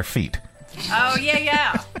not on their feet. Oh,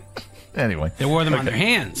 yeah. Anyway, they wore them on their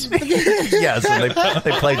hands. Yes, and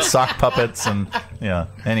they played sock puppets and yeah.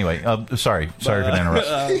 Anyway, sorry for the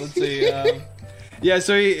interruption. Let's see. Yeah,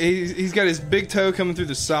 so he's got his big toe coming through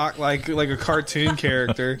the sock like a cartoon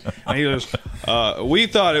character, and he goes, "We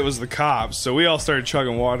thought it was the cops, so we all started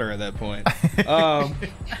chugging water at that point."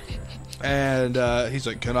 And he's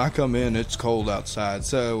like, "Can I come in? It's cold outside."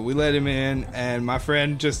 So we let him in, and my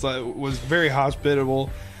friend just was very hospitable,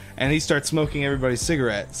 and he starts smoking everybody's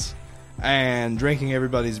cigarettes and drinking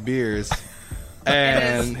everybody's beers.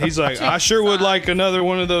 And he's like, "I sure would like another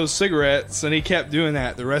one of those cigarettes." And he kept doing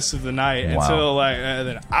that the rest of the night until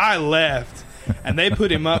then I left, and they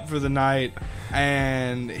put him up for the night,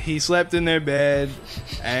 and he slept in their bed,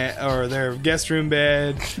 or their guest room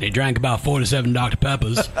bed. He drank about 4 to 7 Dr.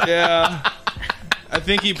 Peppers. Yeah. I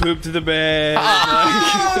think he pooped to the bed.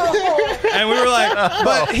 And we were like,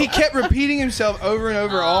 but he kept repeating himself over and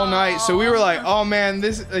over all night. So we were like, oh man,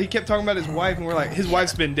 he kept talking about his wife, and we're like, his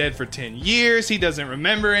wife's been dead for 10 years. He doesn't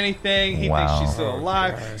remember anything. He thinks she's still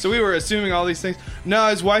alive. So we were assuming all these things. No,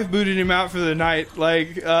 his wife booted him out for the night.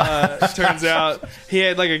 Like, turns out he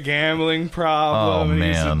had like a gambling problem, and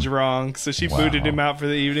he was drunk. So she booted him out for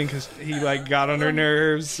the evening because he like got on her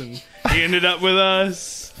nerves, and he ended up with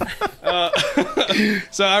us.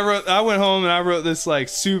 So I went home and I wrote this like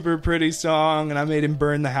super pretty song, and I made him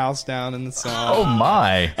burn the house down in the song. Oh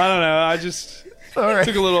my! I don't know. I just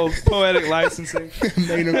took a little poetic licensing.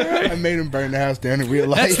 I made him burn the house down in real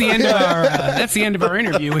life. That's the end of our. That's the end of our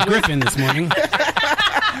interview with Griffin this morning.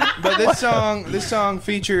 But this song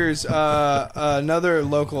features another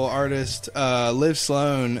local artist, Liv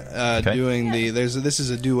Sloan, doing this is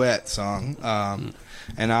a duet song.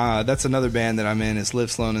 And that's another band that I'm in. It's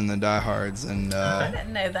Liv Sloan and the Diehards, and I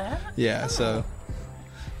didn't know that. Yeah, so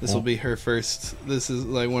this will be her first. This is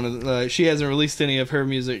like one of the, she hasn't released any of her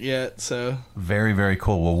music yet. So very, very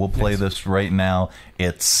cool. Well, we'll play this right now.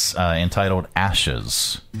 It's entitled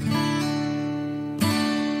Ashes.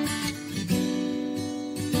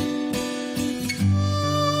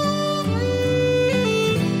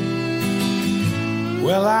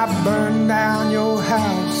 Well, I burned down your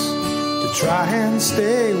house to try and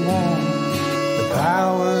stay warm. The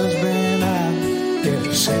power's been out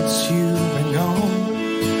ever since you've been gone.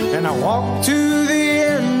 And I walked to the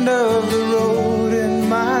end of the road in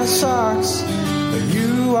my socks, but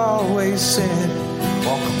you always said,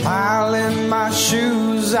 walk a mile in my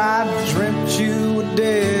shoes. I dreamt you were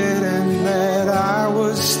dead and that I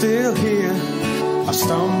was still here. I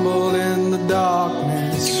stumbled in the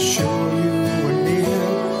darkness, sure you were near.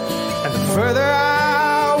 And the further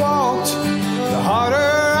I walked, the harder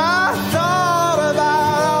I thought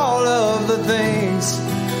about all of the things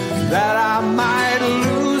that I might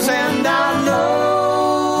lose. And I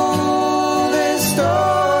know this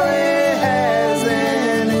story has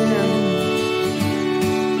an end,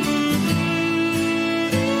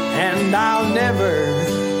 and I'll never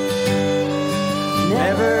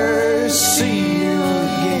see you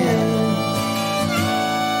again.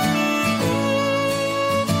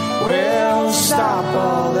 Well, stop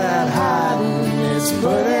all that hiding, it's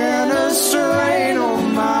putting a strain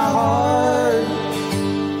on my heart.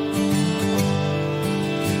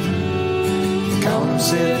 Come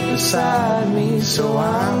sit beside me so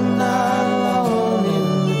I'm not alone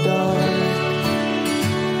in the dark.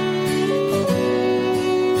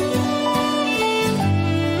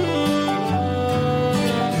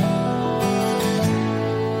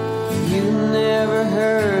 You never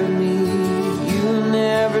heard me, you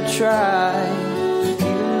never tried,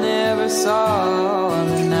 you never saw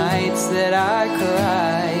the nights that I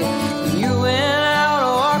cried. You went out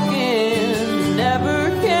walking, never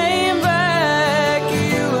came back,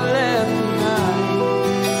 you were left behind.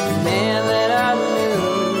 The man that I knew,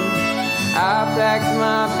 I packed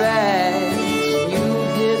my bags, you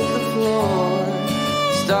hit the floor,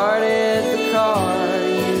 started the car.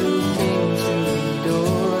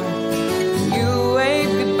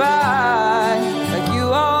 Like you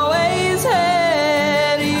always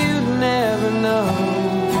had, you'd never know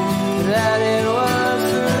that it was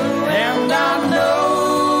true. And I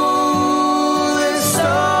know this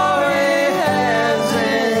story has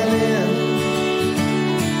an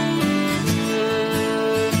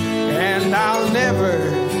end, and I'll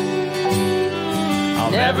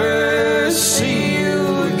never see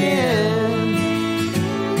you again.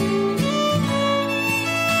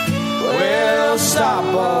 Well, stop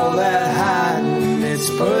all that hiding, it's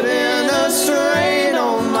putting a strain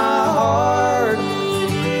on my heart.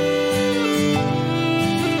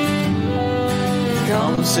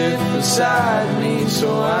 Come sit beside me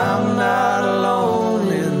so I'm not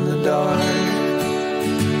alone in the dark.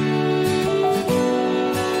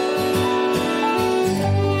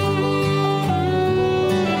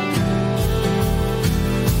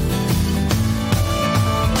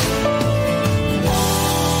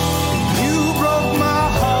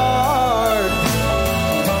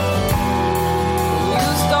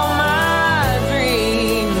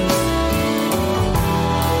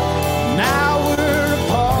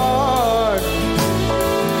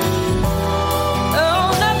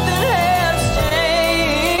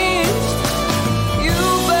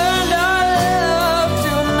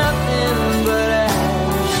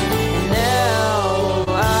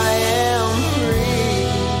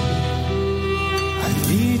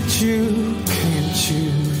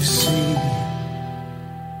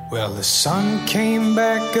 Well, the sun came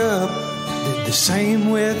back up, did the same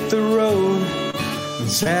with the road,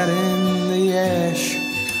 and sat in the ash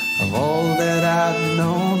of all that I'd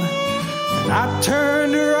known. And I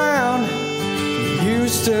turned around, and you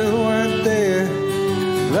still weren't there.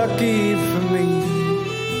 Lucky for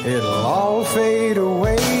me, it'll all fade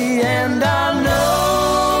away. And I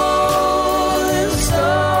know this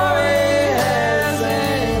story has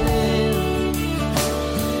an end,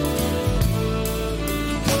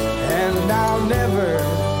 and I'll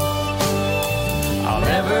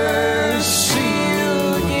never see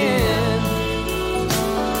you again.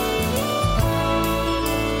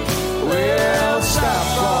 Well,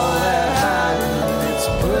 stop all that hiding, it's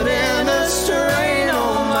putting a strain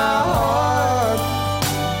on my heart.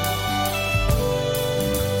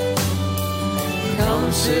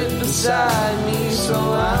 Come sit beside me so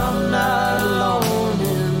I'm not alone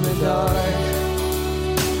in the dark.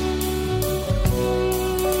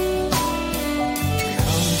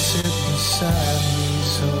 Come sit beside me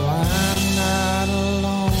so I'm not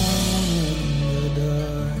alone in the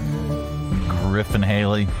dark. Griffin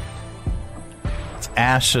Haley. It's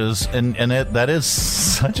Ashes, and that is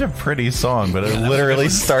such a pretty song, but it literally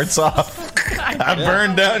starts off, I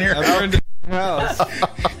burned down your house.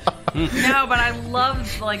 No, but I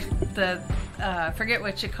love like the forget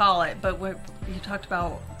what you call it, but what you talked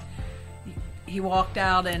about, he walked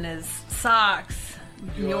out in his socks.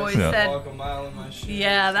 You always said, walk a mile in my shoes.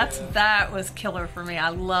 Yeah, that was killer for me. I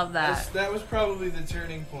love that. That was probably the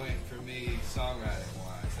turning point for me, songwriting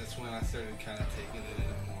wise. That's when I started kind of taking it in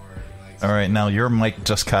a more like. All right, now your mic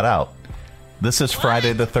just cut out. This is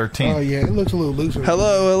Friday the 13th. Oh yeah, it looks a little looser.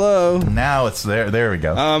 Hello. Now it's there. There we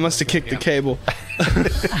go. I must have kicked the cable.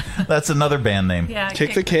 That's another band name. Yeah,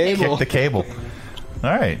 Kick the cable. Kick the cable.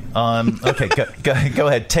 All right. Okay. Go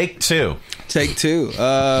ahead. Take two. Take two.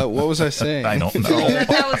 What was I saying? I don't know.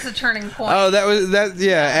 That was the turning point. Oh, that was that.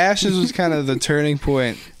 Yeah, Ashes was kind of the turning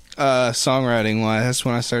point, songwriting wise. That's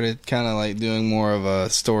when I started kind of like doing more of a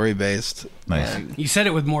story based. Nice. You said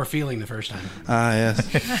it with more feeling the first time. Yes.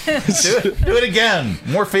 Do it again.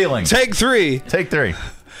 More feeling. Take three.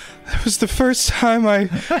 That was the first time I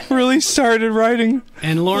really started writing.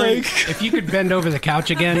 And Lauren, if you could bend over the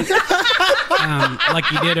couch again,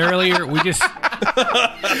 like you did earlier, we just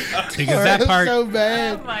because that part so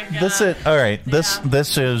bad. Oh my God. This is all right. This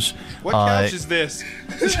is what couch is this?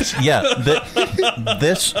 Yeah,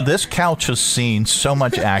 this couch has seen so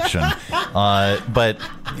much action, but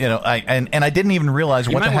you know, I didn't even realize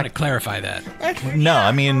you what might the want heck. to clarify that. No,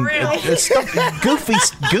 I mean it's stuff,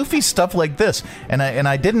 goofy stuff like this, and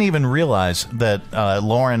I didn't even realize that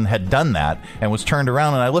Lauren had done that and was turned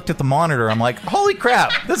around, and I looked at the monitor. I'm like, holy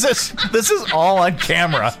crap! This is all on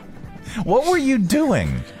camera. What were you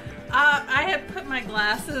doing? I had put my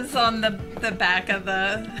glasses on the back of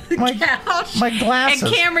the couch. My glasses.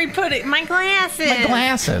 And Camry put it. My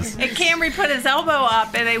glasses. And Camry put his elbow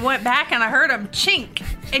up, and they went back, and I heard him chink.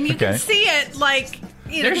 And you can see it like.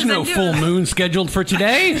 You know, there's no full moon scheduled for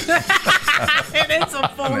today. It is a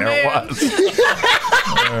full moon. There was.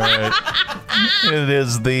 All right. It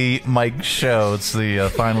is the Mike Show. It's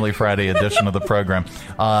the finally Friday edition of the program.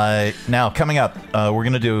 Now, coming up, we're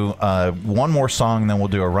going to do one more song, and then we'll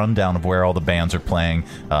do a rundown of where all the bands are playing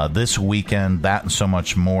this weekend. That and so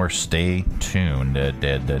much more. Stay tuned.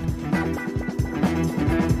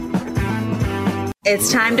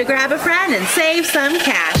 It's time to grab a friend and save some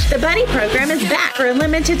cash. The Buddy program is back for a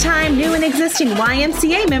limited time. New and existing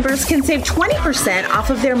YMCA members can save 20%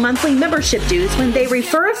 off of their monthly membership dues when they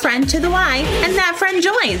refer a friend to the Y and that friend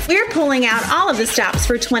joins. We're pulling out all of the stops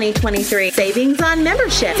for 2023. Savings on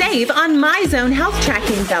membership. Save on MyZone health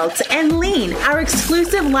tracking belts and Lean, our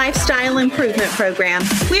exclusive lifestyle improvement program.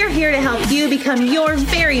 We're here to help you become your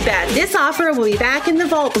very best. This offer will be back in the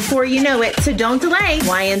vault before you know it, so don't delay.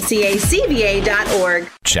 YMCACVA.org.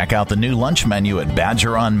 Check out the new lunch menu at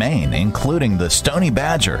Badger on Main, including the Stony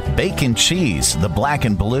Badger, bacon cheese, the black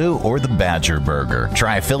and blue, or the Badger Burger.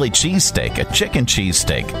 Try a Philly cheesesteak, a chicken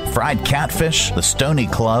cheesesteak, fried catfish, the Stony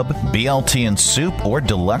Club, BLT and soup, or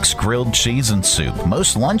deluxe grilled cheese and soup.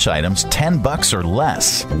 Most lunch items $10 or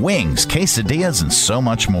less. Wings, quesadillas, and so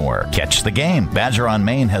much more. Catch the game. Badger on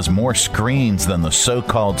Main has more screens than the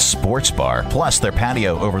so-called sports bar. Plus, their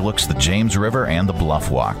patio overlooks the James River and the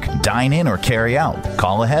Bluff Walk. Dine in or carry out.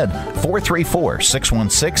 Call ahead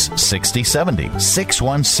 434-616-6070.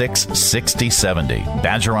 616-6070.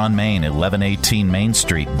 Badger on Main, 1118 Main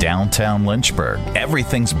Street, downtown Lynchburg.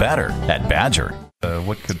 Everything's better at Badger.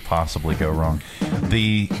 What could possibly go wrong?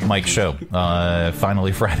 The Mike Show,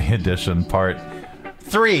 finally Friday edition, part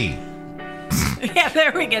 3. Yeah,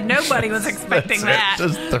 there we go. Nobody was expecting that.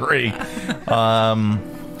 Just 3.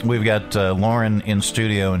 We've got Lauren in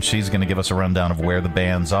studio, and she's going to give us a rundown of where the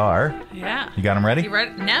bands are. Yeah. You got them ready? You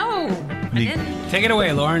ready? No, I didn't. Take it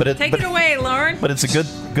away, Lauren. Take it away, Lauren. But it's a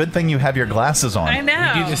good thing you have your glasses on. I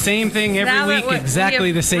know. We do the same thing every Now that week,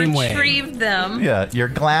 exactly the same way. Retrieved them. Yeah, your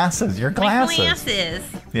glasses. My glasses.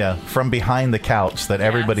 Yeah, from behind the couch that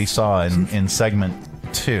everybody saw in segment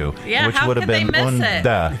 2, Yeah, which how would have could they been miss it?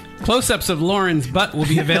 Unda. Close-ups of Lauren's butt will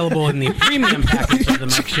be available in the premium package of the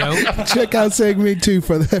Mike Show. Check out segment 2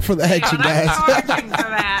 for the action, guys.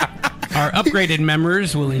 Our upgraded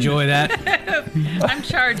members will enjoy that. I'm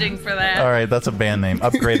charging for that. All right, that's a band name.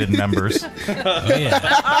 Upgraded members. Oh,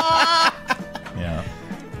 yeah. Yeah.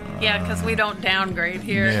 Yeah, because we don't downgrade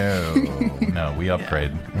here. No, we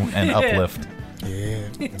upgrade and uplift.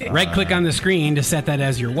 Yeah. Right-click on the screen to set that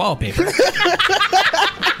as your wallpaper.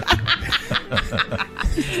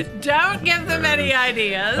 Don't give them any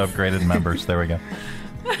ideas. Upgraded members. There we go.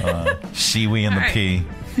 Shiwi and the P.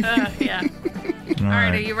 Yeah. All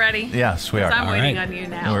right, are you ready? Yes, we are. I'm waiting on you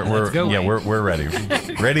now. Let's go. Yeah, we're ready.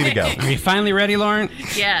 Ready to go. Are you finally ready, Lauren?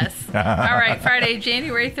 Yes. All right, Friday,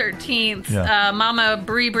 January 13th. Yeah. Mama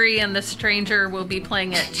Bree and the Stranger will be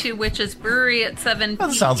playing at Two Witches Brewery at 7 p.m.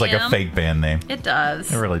 That sounds like a fake band name. It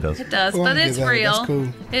does. It really does. It does, Well, but I it's get that. real. That's cool.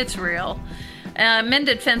 It's real.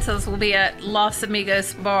 Mended Fences will be at Los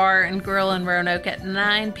Amigos Bar and Grill in Roanoke at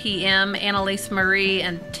 9 p.m. Annalise Marie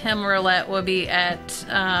and Tim Roulette will be at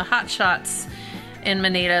Hot Shots in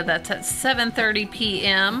Manita. That's at 7:30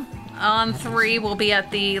 p.m. On 3 will be at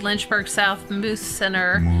the Lynchburg South Moose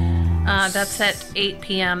Center. That's at 8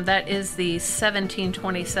 p.m. That is the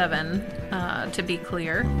 1727, to be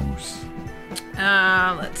clear.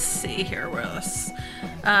 Let's see here. Where else?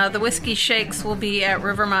 The Whiskey Shakes will be at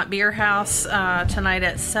Rivermont Beer House tonight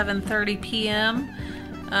at 7:30 p.m.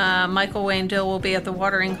 Michael Wayne Dill will be at the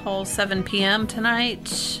Watering Hole 7 p.m.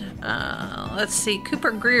 tonight. Let's see.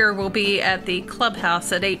 Cooper Greer will be at the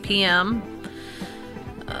Clubhouse at 8 p.m.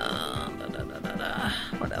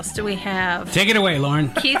 What else do we have? Take it away, Lauren.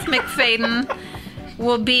 Keith McFadden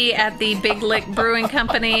will be at the Big Lick Brewing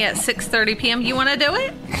Company at 6:30 p.m. You want to do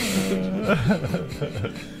it?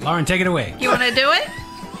 Lauren, take it away. You want to do it?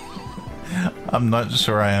 I'm not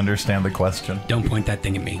sure I understand the question. Don't point that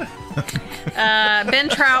thing at me. Ben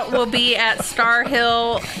Trout will be at Star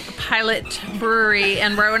Hill Pilot Brewery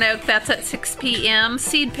in Roanoke. That's at 6 p.m.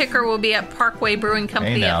 Seed Picker will be at Parkway Brewing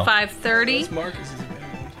Company at 5:30.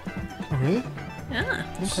 Really? Yeah.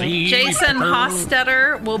 Seed Jason Picker.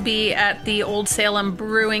 Hostetter will be at the Old Salem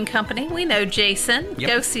Brewing Company. We know Jason. Yep.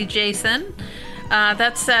 Go see Jason.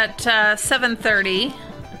 That's at 7:30.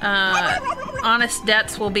 Honest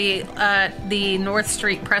Debts will be at the North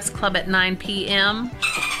Street Press Club at 9 p.m.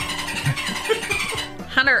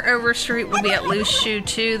 Hunter Overstreet will be at Loose Shoe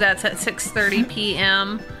 2. That's at 6:30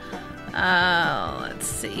 p.m. Let's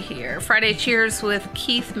see here. Friday Cheers with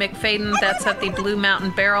Keith McFadden. That's at the Blue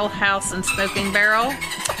Mountain Barrel House and Smoking Barrel.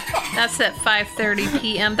 That's at 5:30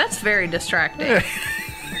 p.m. That's very distracting.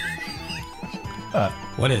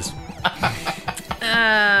 What is?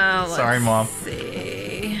 Sorry, Mom. Let's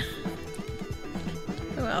see.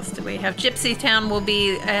 Who else do we have? Gypsy Town will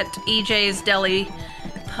be at EJ's Deli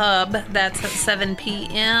Pub. That's at 7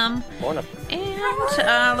 p.m.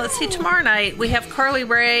 And let's see, tomorrow night we have Carly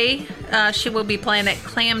Ray. She will be playing at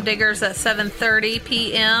Clam Diggers at 7:30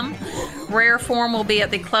 p.m. Rare Form will be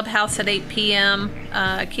at the Clubhouse at 8 p.m.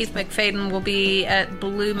 Keith McFadden will be at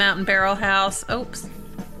Blue Mountain Barrel House. Oops.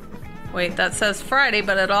 Wait, that says Friday,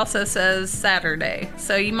 but it also says Saturday.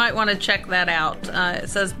 So you might want to check that out. It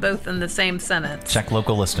says both in the same sentence. Check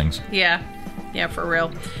local listings. Yeah, for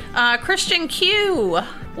real. Christian Q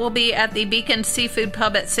will be at the Beacon Seafood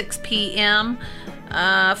Pub at 6 p.m.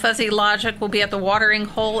 Fuzzy Logic will be at the Watering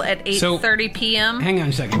Hole at 8:30 p.m. Hang on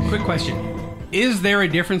a second. Quick question. Is there a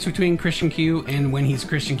difference between Christian Q and when he's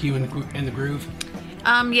Christian Q in the Groove?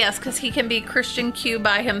 Yes, because he can be Christian Q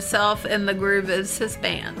by himself and the Groove is his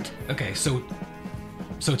band. Okay, so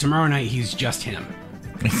tomorrow night he's just him.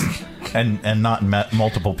 and not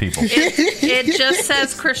multiple people. It just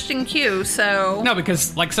says Christian Q, so... No,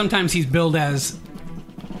 because like sometimes he's billed as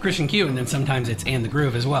Christian Q and then sometimes it's and the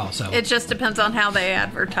Groove as well. So it just depends on how they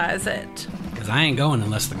advertise it. Because I ain't going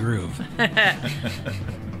unless the Groove.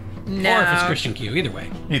 No. Or if it's Christian Q, either way.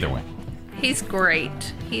 Either way. He's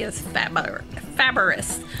great. He is fabulous.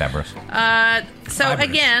 Fabulous.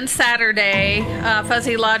 Again, Saturday,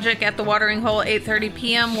 Fuzzy Logic at the Watering Hole, 8:30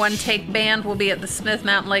 p.m. One Take Band will be at the Smith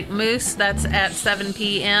Mountain Lake Moose. That's at 7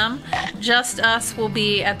 p.m. Just Us will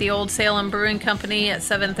be at the Old Salem Brewing Company at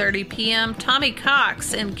 7:30 p.m. Tommy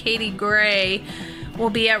Cox and Katie Gray will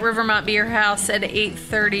be at Rivermont Beer House at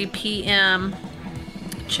 8:30 p.m.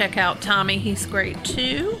 check out Tommy. He's great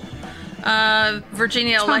too.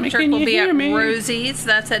 Virginia Tommy, Electric can will you be hear at me? Rosie's.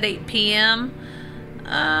 That's at 8 p.m.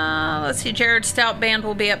 Let's see. Jared Stout Band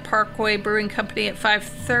will be at Parkway Brewing Company at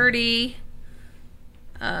 5:30.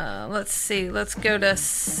 Let's see. Let's go to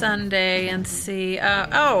Sunday and see.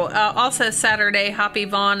 Also Saturday, Hoppy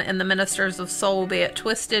Vaughn and the Ministers of Soul will be at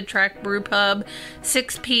Twisted Track Brew Pub,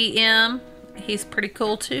 6 p.m. He's pretty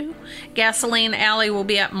cool too. Gasoline Alley will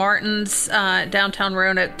be at Martin's, downtown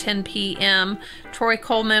Roanoke, 10 p.m. Troy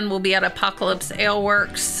Coleman will be at Apocalypse Ale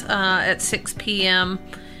Works at 6 p.m.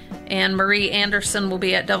 And Marie Anderson will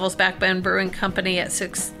be at Devil's Backbone Brewing Company at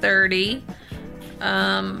 6:30.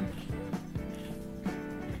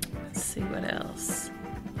 Let's see what else.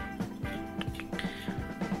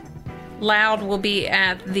 Loud will be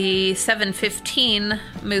at the 715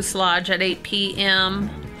 Moose Lodge at 8 p.m.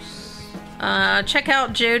 Check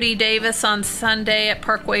out Jody Davis on Sunday at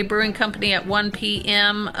Parkway Brewing Company at 1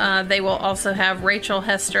 p.m. They will also have Rachel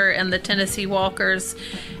Hester and the Tennessee Walkers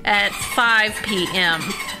at 5 p.m.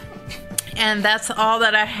 And that's all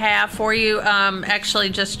that I have for you. Actually,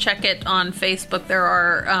 just check it on Facebook. There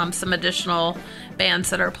are some additional bands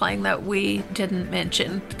that are playing that we didn't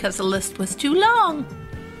mention because the list was too long.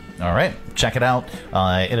 All right, check it out.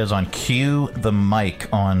 It is on Cue the Mic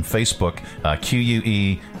on Facebook,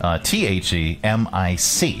 QUETHEMIC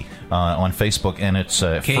on Facebook, and it's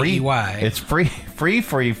free. K-E-Y. It's free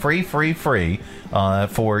for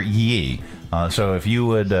ye. So if you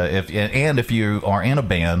would, if you are in a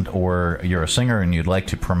band or you're a singer and you'd like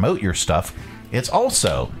to promote your stuff, it's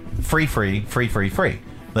also free.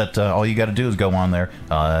 That all you got to do is go on there,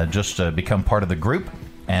 just become part of the group.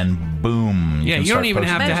 And boom. Yeah, you don't even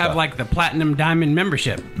have to have like the platinum diamond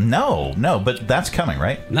membership. No, but that's coming,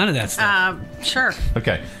 right? None of that stuff. Sure.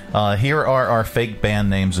 Okay. Here are our fake band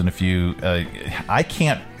names, and if you, I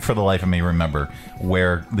can't for the life of me remember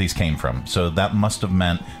where these came from. So that must have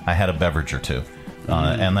meant I had a beverage or two.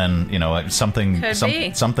 And then,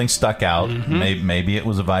 something stuck out. Mm-hmm. Maybe it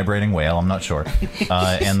was a vibrating whale. I'm not sure.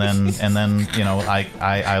 And then,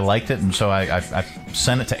 I liked it, and so I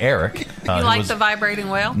sent it to Eric. You like the vibrating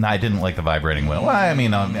whale? No, I didn't like the vibrating whale. Well, I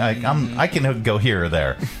mean, I can go here or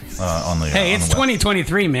there on the. Hey, it's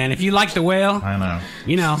 2023, man. If you like the whale, I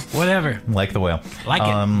know. Whatever. Like the whale. Like it.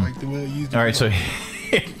 Like the whale used. All right, so.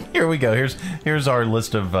 Here we go. Here's our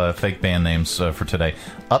list of fake band names for today.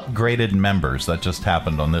 Upgraded members. That just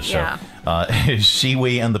happened on this show. Yeah.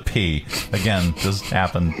 Shiwi and the P. Again, just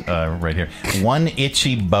happened right here. One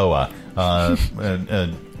Itchy Boa.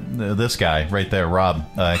 This guy right there, Rob,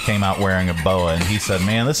 came out wearing a boa, and he said,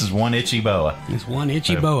 man, this is one itchy boa. It's one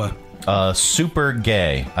itchy boa. Super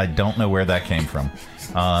Gay. I don't know where that came from.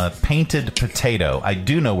 Painted Potato. I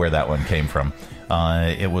do know where that one came from.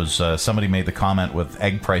 It was somebody made the comment, with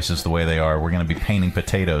egg prices the way they are, we're going to be painting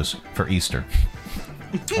potatoes for Easter.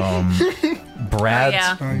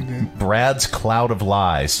 Brad's Cloud of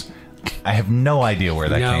Lies. I have no idea where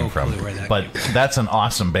that came from, but that's an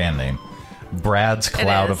awesome band name. Brad's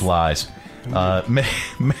Cloud of Lies.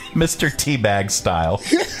 Mr. Teabag Style.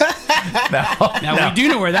 Now we do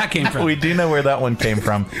know where that came from. We do know where that one came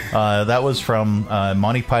from. That was from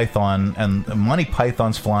Monty Python and Monty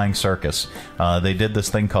Python's Flying Circus. They did this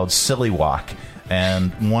thing called Silly Walk,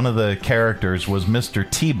 and one of the characters was Mr.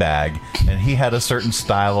 Teabag, and he had a certain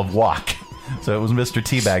style of walk. So it was Mr.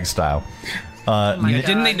 Teabag Style.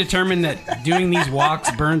 Didn't they determine that doing these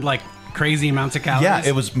walks burned like crazy amounts of calories? Yeah,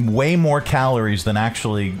 it was way more calories than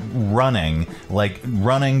actually running,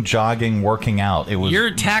 jogging, working out. It was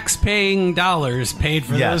your tax-paying dollars paid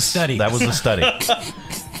for those studies. That was the study.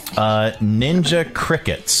 Ninja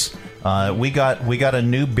Crickets. We got a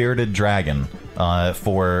new bearded dragon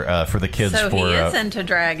for the kids. So he is into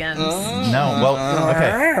dragons. No, well,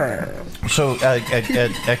 okay. So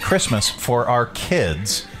at Christmas for our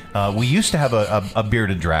kids. We used to have a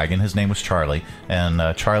bearded dragon. His name was Charlie,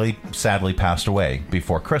 and Charlie sadly passed away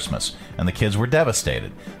before Christmas, and the kids were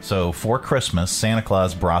devastated. So for Christmas, Santa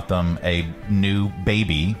Claus brought them a new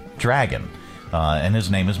baby dragon, and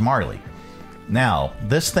his name is Marley. Now,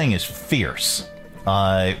 this thing is fierce.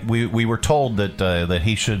 We were told that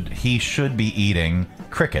he should be eating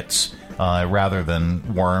crickets rather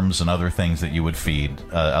than worms and other things that you would feed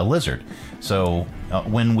a lizard. So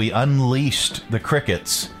when we unleashed the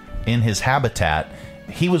crickets in his habitat,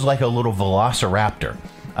 he was like a little velociraptor.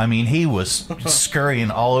 I mean, he was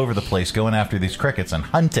scurrying all over the place, going after these crickets and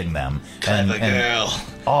hunting them.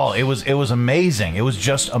 Oh, it was amazing. It was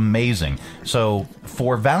just amazing. So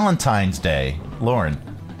for Valentine's Day, Lauren,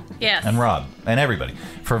 yes, and Rob, and everybody,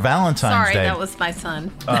 for Valentine's Day. Sorry, that was my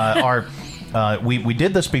son. we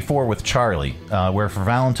did this before with Charlie, where for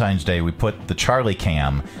Valentine's Day we put the Charlie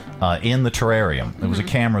cam in the terrarium. It was a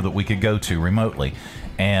camera that we could go to remotely,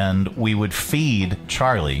 and we would feed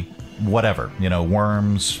Charlie whatever,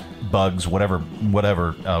 worms, bugs, whatever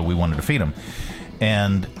we wanted to feed him.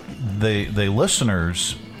 And the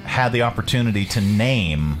listeners had the opportunity to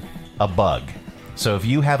name a bug. So if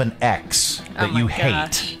you have an X that you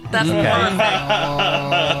hate, that's perfect.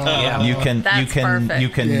 you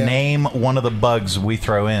can name one of the bugs we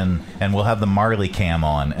throw in, and we'll have the Marley cam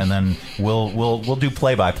on, and then we'll do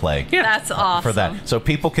play-by-play. Yeah, that's awesome for that. So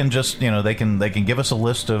people can just they can give us a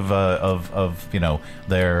list of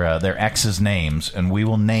their X's names, and we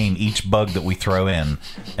will name each bug that we throw in,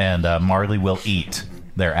 and Marley will eat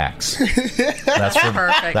their X. That's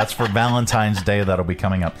perfect. That's for Valentine's Day. That'll be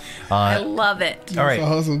coming up. I love it. All right.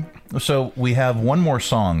 Awesome. So we have one more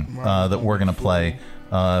song that we're going to play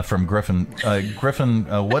from Griffin. Griffin,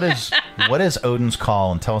 what is Odin's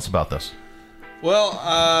Call, and tell us about this. Well,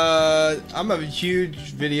 I'm a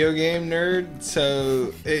huge video game nerd,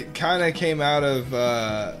 so it kind of came out of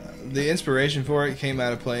the inspiration for it came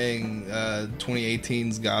out of playing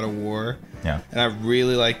 2018's God of War. Yeah. And I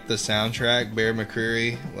really liked the soundtrack. Bear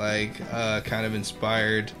McCreary kind of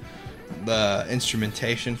inspired the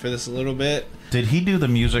instrumentation for this a little bit. Did he do the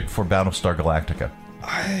music for Battlestar Galactica?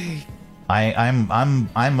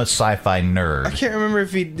 I'm a sci-fi nerd. I can't remember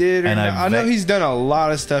if he did or not. I know he's done a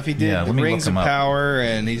lot of stuff. He did the Rings of Power,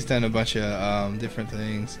 and he's done a bunch of different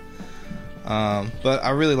things. But I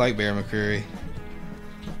really like Bear McCreary.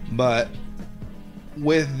 But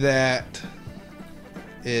with that,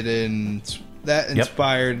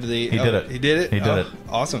 inspired the. He did it. He did it. He did it.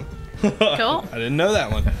 Awesome. Cool. I didn't know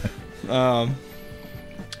that one.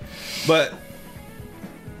 But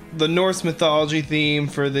the Norse mythology theme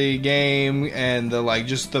for the game and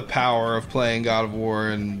just the power of playing God of War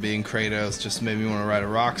and being Kratos just made me want to write a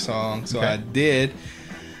rock song. So I did.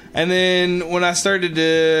 And then when I started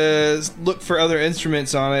to look for other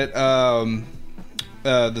instruments on it,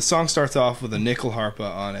 the song starts off with a nyckelharpa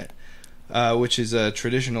on it, which is a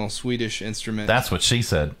traditional Swedish instrument. That's what she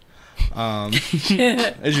said.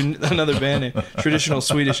 As another band name, traditional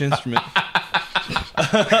Swedish instrument.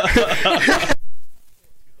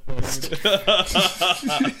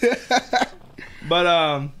 But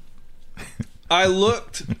I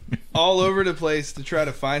looked all over the place to try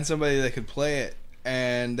to find somebody that could play it,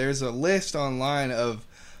 and there's a list online of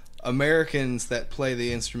Americans that play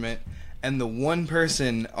the instrument, and the one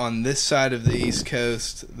person on this side of the East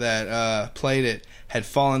Coast that played it had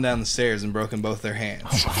fallen down the stairs and broken both their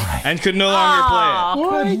hands and could no longer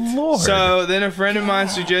play it. Good Lord. So then a friend of mine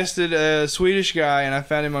suggested a Swedish guy, and I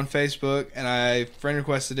found him on Facebook, and I friend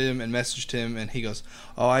requested him and messaged him, and he goes,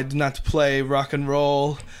 "Oh, I do not play rock and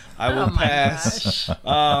roll. I will pass."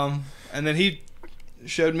 And then he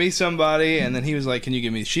showed me somebody, and then he was like, "Can you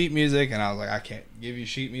give me sheet music?" And I was like, "I can't give you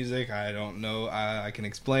sheet music. I don't know. I can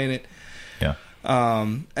explain it." Yeah.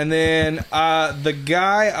 And then the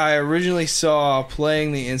guy I originally saw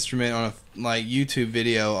playing the instrument on a YouTube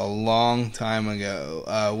video a long time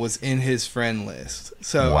ago was in his friend list.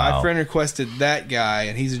 So I friend requested that guy,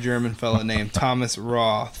 and he's a German fellow named Thomas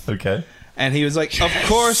Roth. Okay. And he was like, "Of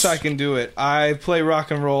course I can do it. I play rock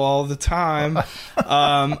and roll all the time."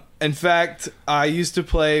 In fact, I used to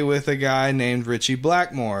play with a guy named Richie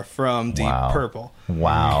Blackmore from Deep Purple.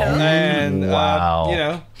 Wow. And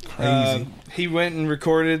crazy. He went and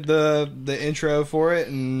recorded the intro for it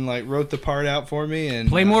and wrote the part out for me. And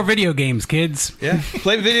play more video games, kids. Yeah,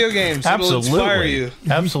 play video games. It'll inspire you.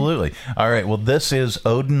 Absolutely. All right. Well, this is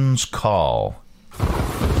Odin's Call.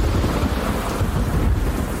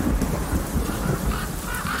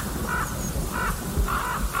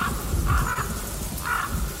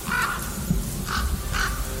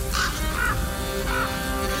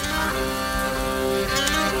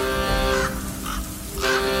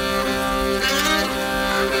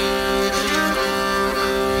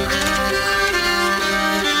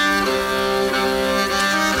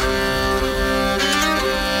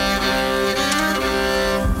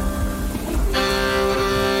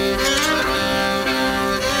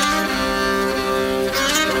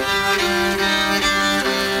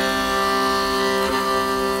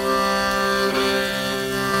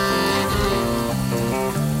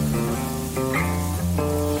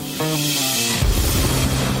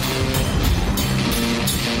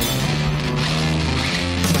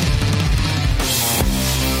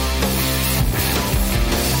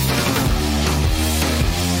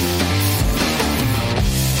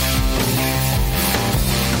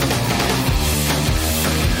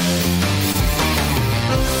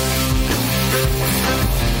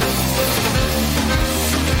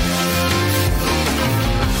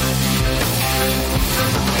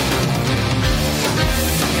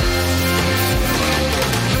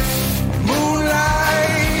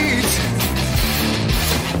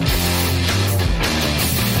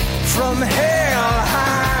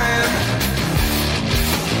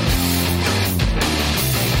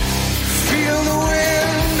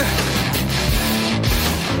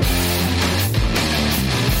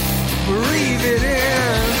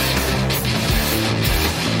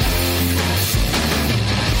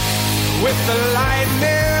 with the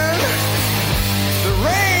lightning. The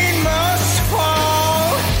rain must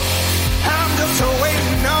fall. I'm just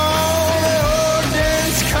waiting on the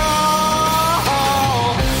ordnance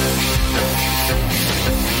call.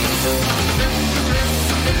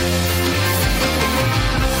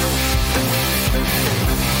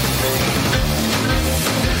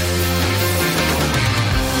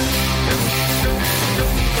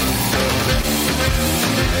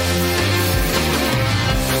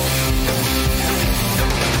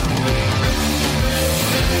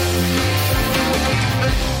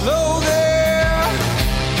 Hello there,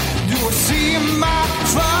 do I see my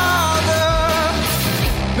father?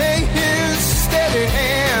 May his steady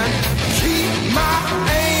hand keep my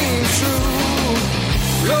aim true.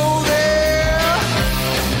 Hello there,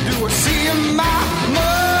 do I see my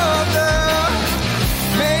mother?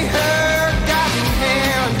 May her guiding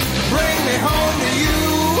hand bring me home to you.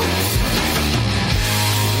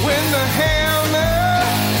 When the hammer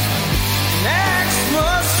and axe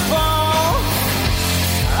must fall,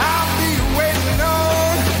 I'll be waiting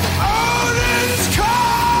on Odin's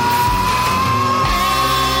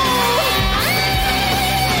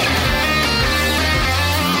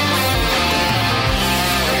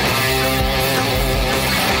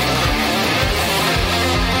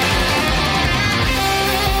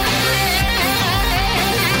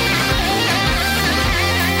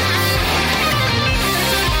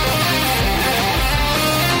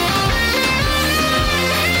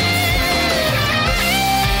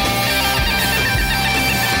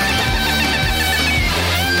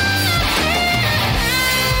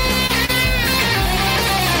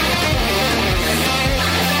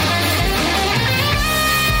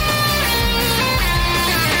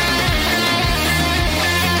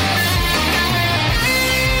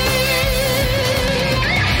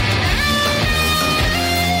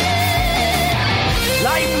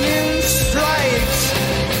lightning strikes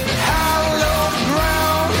hallowed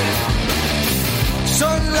ground.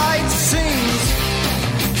 Sunlight sings,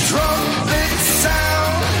 trumpet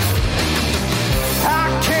sound. I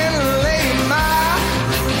can lay my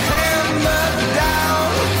hammer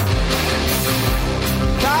down.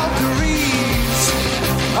 Valkyries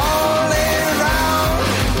all around.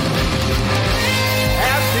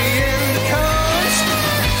 At the end comes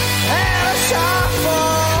as I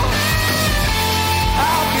fall.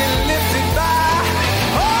 I'll be lifted by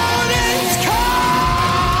Odin's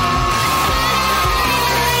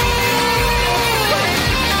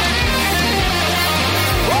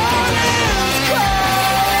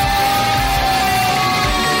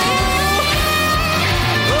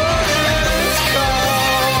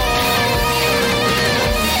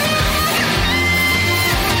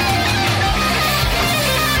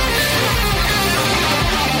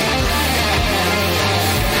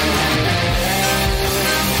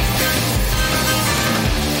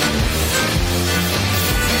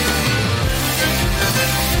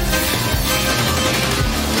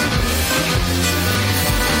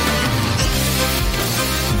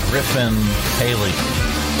Griffin Haley.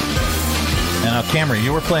 And now, Cameron,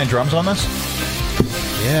 you were playing drums on this?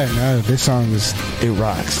 Yeah, no, this song it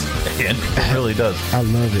rocks. It really does. I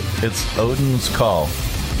love it. It's Odin's Call.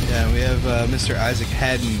 Yeah, we have Mr. Isaac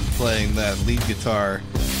Haddon playing that lead guitar,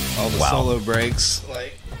 all the solo breaks.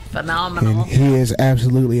 Like Phenomenal. And he is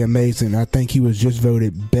absolutely amazing. I think he was just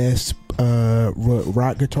voted best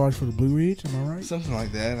rock guitarist for the Blue Ridge. Am I right? Something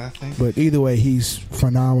like that, I think. But either way, he's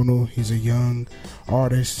phenomenal. He's a young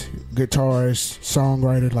artist, guitarist,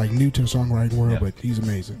 songwriter, like new to the songwriting world, but he's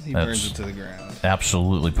amazing. He burns it to the ground.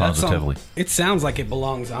 Absolutely, positively. It sounds like it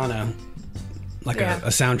belongs on a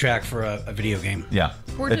soundtrack for a video game. Yeah.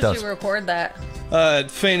 Where it did does. you record that?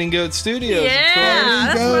 At Fane and Goat Studios.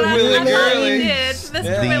 Yeah, that's what I Willie thought Gurley. you did.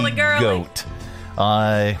 Mr. Willie Gurley. Goat.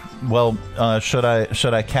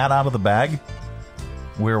 Should I cat out of the bag?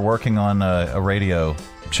 We're working on a radio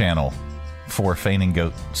channel for Fane and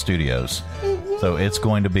Goat Studios. So it's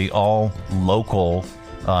going to be all local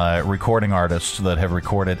recording artists that have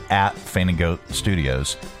recorded at Fane and Goat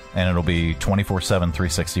Studios. And it'll be 24/7,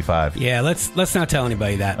 365. Yeah, let's not tell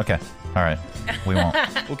anybody that. Okay. All right. We won't.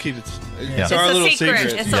 We'll keep it. Yeah. It's our a little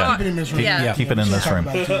secret. It's all- Keep it in this room. Yeah. Keep it in this room.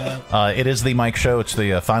 It is the Mike Show. It's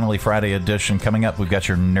the Finally Friday edition. Coming up, we've got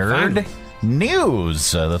your nerd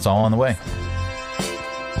news. That's all on the way.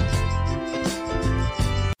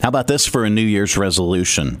 How about this for a New Year's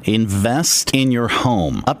resolution? Invest in your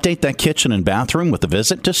home. Update that kitchen and bathroom with a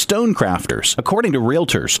visit to Stonecrafters. According to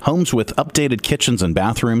realtors, homes with updated kitchens and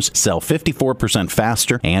bathrooms sell 54%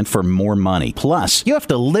 faster and for more money. Plus, you have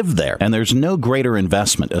to live there, and there's no greater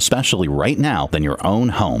investment, especially right now, than your own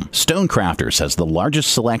home. Stonecrafters has the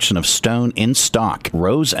largest selection of stone in stock,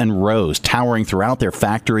 rows and rows towering throughout their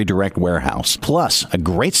factory direct warehouse. Plus, a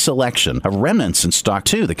great selection of remnants in stock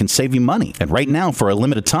too that can save you money. And right now, for a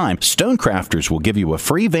limited time, Stonecrafters will give you a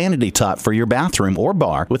free vanity top for your bathroom or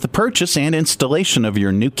bar with the purchase and installation of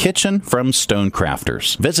your new kitchen from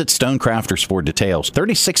Stonecrafters. Visit Stonecrafters for details.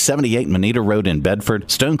 3678 Moneta Road in Bedford,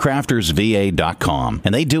 stonecraftersva.com.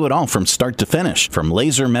 And they do it all from start to finish, from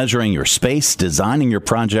laser measuring your space, designing your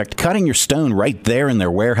project, cutting your stone right there in their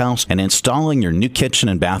warehouse, and installing your new kitchen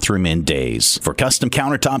and bathroom in days. For custom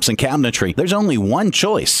countertops and cabinetry, there's only one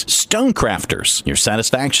choice: Stonecrafters. Your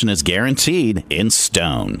satisfaction is guaranteed in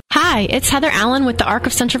stone. Hi, it's Heather Allen with the ARC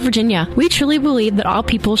of Central Virginia. We truly believe that all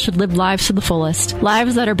people should live lives to the fullest,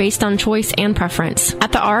 lives that are based on choice and preference.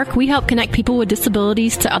 At the ARC, we help connect people with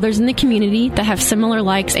disabilities to others in the community that have similar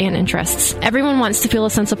likes and interests. Everyone wants to feel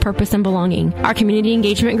a sense of purpose and belonging. Our community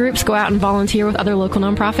engagement groups go out and volunteer with other local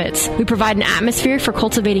nonprofits. We provide an atmosphere for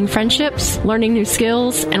cultivating friendships, learning new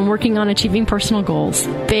skills, and working on achieving personal goals,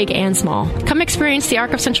 big and small. Come experience the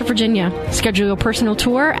ARC of Central Virginia. Schedule a personal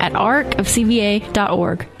tour at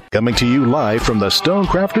arcofcva.org. Coming to you live from the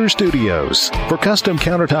Stonecrafters Studios. For custom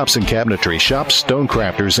countertops and cabinetry, shop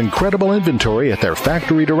Stonecrafters' incredible inventory at their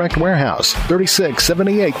factory direct warehouse,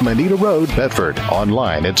 3678 Moneta Road, Bedford.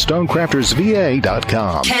 Online at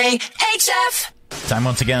stonecraftersva.com. KHF. Time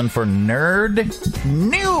once again for Nerd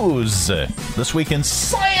News. This week in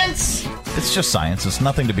science. It's just science. It's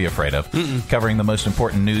nothing to be afraid of. Covering the most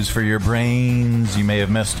important news for your brains you may have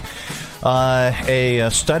missed. A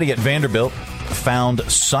study at Vanderbilt found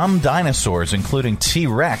some dinosaurs, including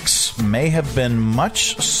T-Rex, may have been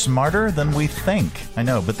much smarter than we think. I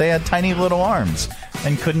know, but they had tiny little arms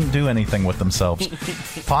and couldn't do anything with themselves.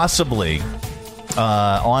 Possibly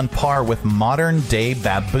on par with modern-day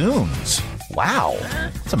baboons. Wow.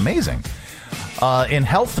 It's amazing. In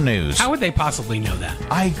health news... How would they possibly know that?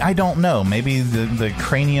 I don't know. Maybe the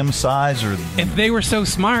cranium size or... If they were so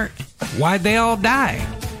smart, why'd they all die?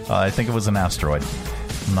 I think it was an asteroid.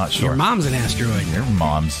 I'm not sure. Your mom's an asteroid. Your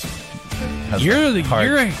mom's... You're the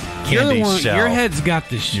one. Shell. Your head's got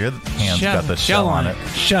the your hand's got the shell on it.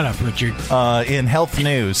 Shut up, Richard. In health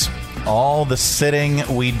news, all the sitting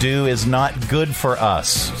we do is not good for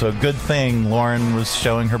us. So good thing Lauren was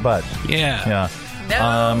showing her butt. Yeah.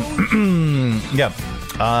 Yeah.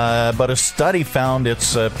 But a study found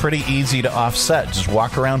it's pretty easy to offset. Just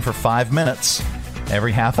walk around for 5 minutes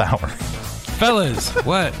every half hour. Fellas,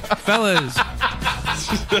 what? Fellas.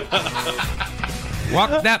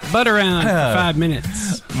 Walk that butt around for 5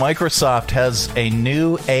 minutes. Microsoft has a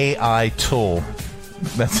new AI tool.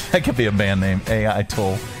 That could be a band name, AI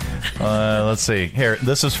tool. Let's see. Here,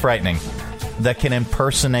 this is frightening. That can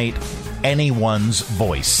impersonate anyone's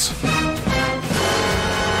voice.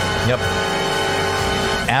 Yep.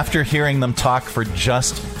 After hearing them talk for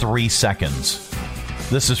just 3 seconds.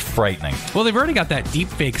 This is frightening. Well, they've already got that deep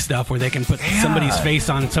fake stuff where they can put somebody's face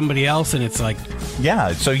on somebody else, and it's like...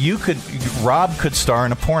 Yeah, so Rob could star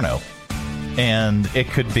in a porno, and it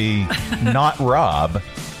could be not Rob,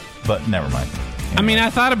 but never mind. Anyway. I mean, I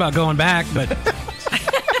thought about going back, but...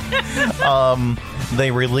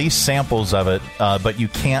 They release samples of it, but you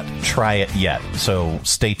can't try it yet, so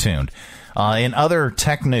stay tuned. In other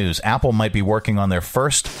tech news, Apple might be working on their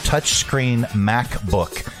first touchscreen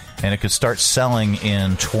MacBook, and it could start selling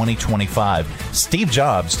in 2025. Steve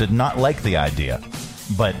Jobs did not like the idea,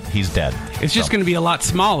 but he's dead. It's just going to be a lot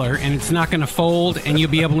smaller, and it's not going to fold, and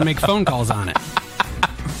you'll be able to make phone calls on it.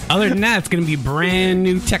 Other than that, it's going to be brand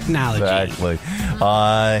new technology. Exactly.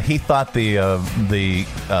 He thought the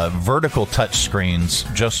vertical touch screens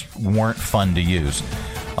just weren't fun to use.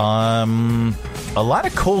 A lot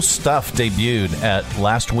of cool stuff debuted at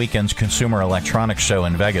last weekend's Consumer Electronics Show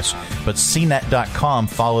in Vegas, but CNET.com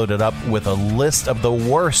followed it up with a list of the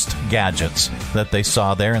worst gadgets that they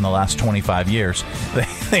saw there in the last 25 years.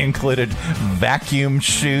 They included vacuum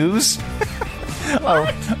shoes.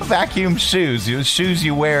 Vacuum shoes. Shoes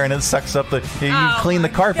you wear and it sucks up you clean the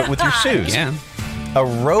carpet with your shoes. Yeah. A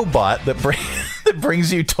robot that that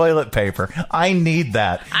brings you toilet paper. I need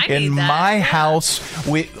that. In my house,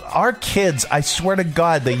 our kids, I swear to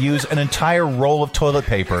God, they use an entire roll of toilet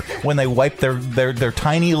paper when they wipe their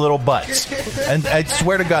tiny little butts. And I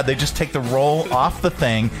swear to God, they just take the roll off the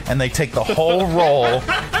thing and they take the whole roll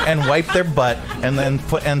and wipe their butt and then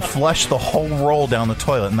flush the whole roll down the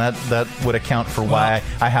toilet. And that would account for why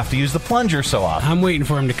I have to use the plunger so often. I'm waiting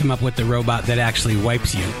for him to come up with the robot that actually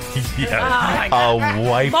wipes you. Yeah. I'll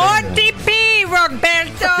wipe Monty P.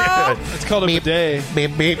 Roberto. It's called a bidet.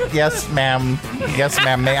 Beep, beep. Yes, ma'am. Yes,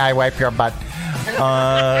 ma'am. May I wipe your butt?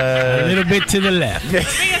 A little bit to the left. A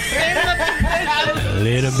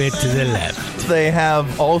little bit to the left. They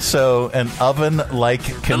have also an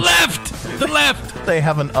oven-like... The left! They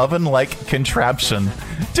have an oven-like contraption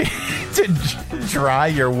to dry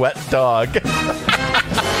your wet dog.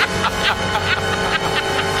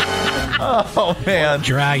 Oh, man.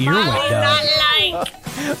 Dry your wet dog.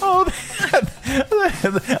 Oh,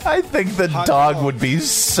 I think the dog would be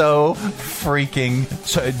so freaking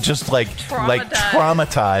just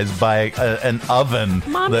traumatized by an oven.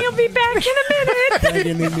 Mommy will be back in a minute.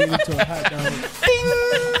 Ding!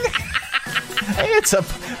 Hey,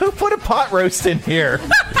 who put a pot roast in here?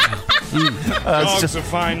 Dogs just a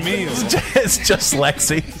fine meal. It's just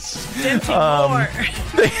Lexi.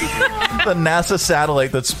 The NASA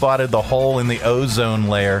satellite that spotted the hole in the ozone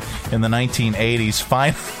layer in the 1980s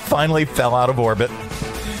finally fell out of orbit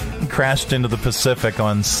and crashed into the Pacific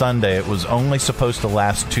on Sunday. It was only supposed to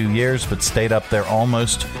last 2 years, but stayed up there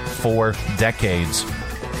almost 4 decades.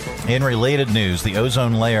 In related news, the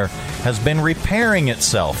ozone layer has been repairing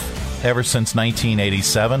itself ever since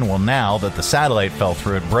 1987. Well, now that the satellite fell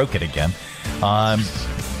through, it broke it again.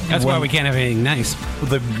 That's why we can't have anything nice.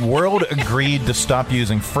 The world agreed to stop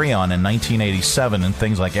using Freon in 1987 in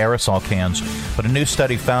things like aerosol cans, but a new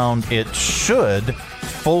study found it should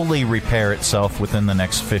fully repair itself within the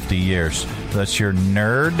next 50 years. That's your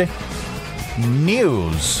nerd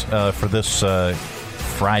news for this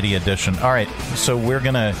Friday edition. All right, so we're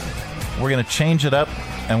gonna change it up,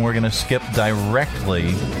 and we're gonna skip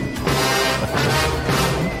directly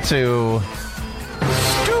to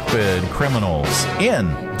stupid criminals in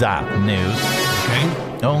news. Okay.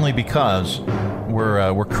 Only because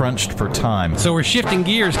we're crunched for time. So we're shifting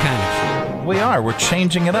gears, kind of. We are. We're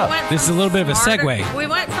changing it up. This is a little bit of a segue. We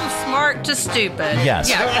went from smart to stupid. Yes.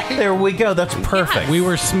 Yeah. There we go. That's perfect. We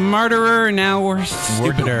were smarterer, now we're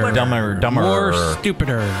stupider. We're dumber. More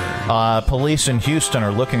stupider. Police in Houston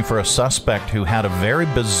are looking for a suspect who had a very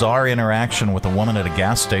bizarre interaction with a woman at a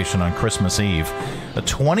gas station on Christmas Eve. A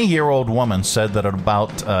 20-year-old woman said that at about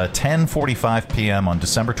 10:45 p.m. on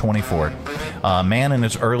December 24th, a man in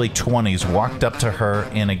his early 20s walked up to her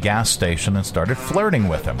in a gas station and started flirting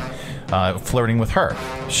with her.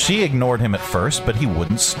 She ignored him at first, but he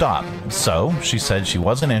wouldn't stop. So she said she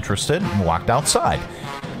wasn't interested and walked outside.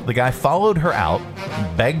 The guy followed her out,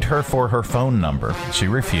 begged her for her phone number. She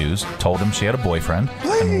refused, told him she had a boyfriend,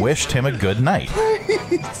 and wished him a good night.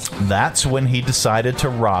 That's when he decided to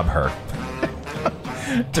rob her.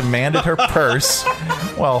 Demanded her purse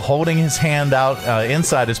while holding his hand out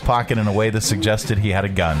inside his pocket in a way that suggested he had a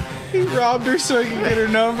gun. He robbed her so he could get her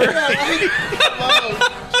number.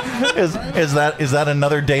 Is that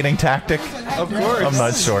another dating tactic? Of course. I'm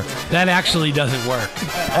not sure. That actually doesn't work.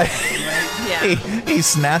 He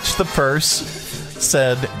snatched the purse,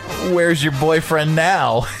 said, "Where's your boyfriend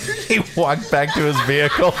now?" He walked back to his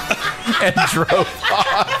vehicle and drove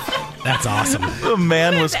off. That's awesome. The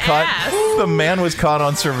man was caught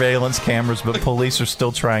on surveillance cameras, but police are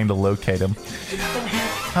still trying to locate him.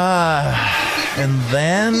 And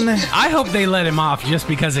then I hope they let him off just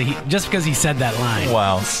because he said that line.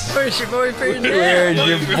 Wow. Where's your boyfriend now?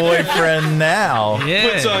 Where's your boyfriend now?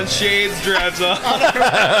 Yeah. Puts on shades, drives off.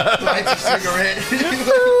 Lights a cigarette.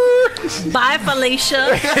 Bye,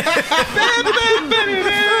 Felicia.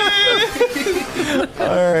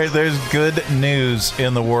 All right, there's good news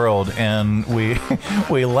in the world, and we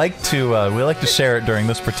like to share it during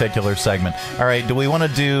this particular segment. All right, do we want to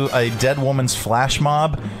do a dead woman's flash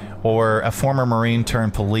mob, or a former Marine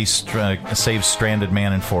turned police saves stranded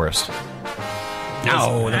man in forest?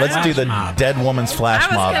 No, let's do the dead woman's flash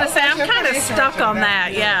mob. I was going to say, I'm kind of stuck on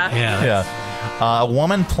that. Yeah. A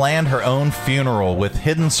woman planned her own funeral with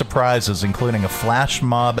hidden surprises, including a flash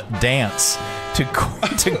mob dance to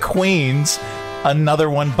Queen's Another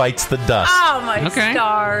One Bites the Dust. Oh, my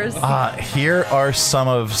stars. Here are some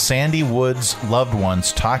of Sandy Wood's loved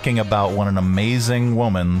ones talking about what an amazing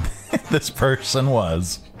woman this person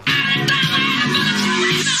was.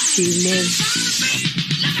 She lived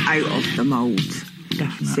out of the mold.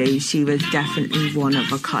 So she was definitely one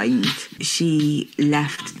of a kind. She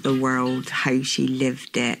left the world how she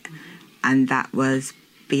lived it, and that was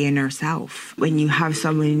being herself. When you have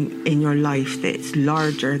someone in your life that's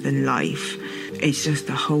larger than life, it's just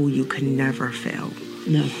a hole you can never fill.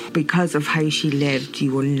 No. Because of how she lived,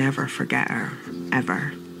 you will never forget her,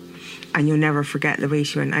 ever. And you'll never forget the way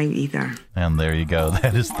she went out either. And there you go.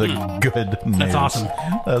 That is the good news. That's awesome.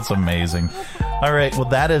 That's amazing. All right. Well,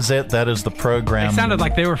 that is it. That is the program. It sounded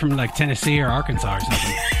like they were from like Tennessee or Arkansas or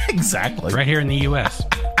something. Exactly. Right here in the U.S.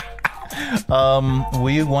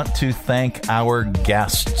 We want to thank our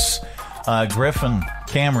guests. Griffin,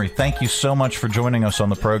 Camry, thank you so much for joining us on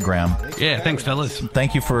the program. Yeah, thanks, fellas.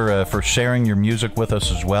 Thank you for sharing your music with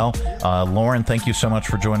us as well. Lauren, thank you so much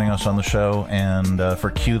for joining us on the show. And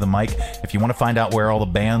for Cue the Mic, if you want to find out where all the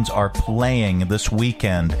bands are playing this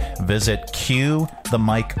weekend, visit Cue the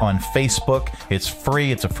Mic on Facebook. It's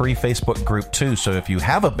free. It's a free Facebook group, too. So if you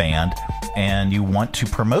have a band and you want to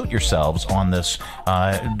promote yourselves on this,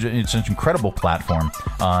 it's an incredible platform.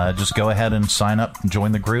 Just go ahead and sign up,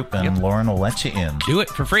 join the group, and Lauren will let you in. Do it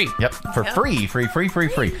for free. Yep, for free.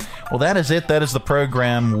 Well, that is it. That is the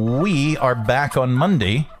program. We are back on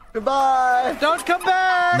Monday. Goodbye. Don't come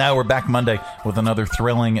back. Now we're back Monday with another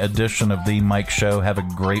thrilling edition of The Mike Show. Have a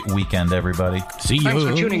great weekend, everybody. See you. Thanks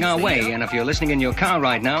for tuning our way, and if you're listening in your car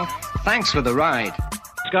right now, thanks for the ride.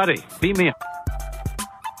 Scotty, beat me up.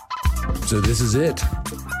 So this is it.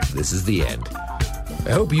 This is the end.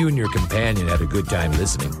 I hope you and your companion had a good time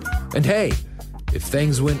listening. And hey, if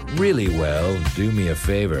things went really well, do me a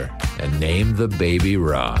favor and name the baby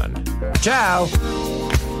Ron. Ciao!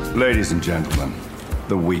 Ladies and gentlemen,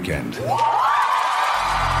 The Weeknd.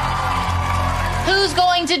 Who's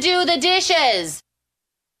going to do the dishes?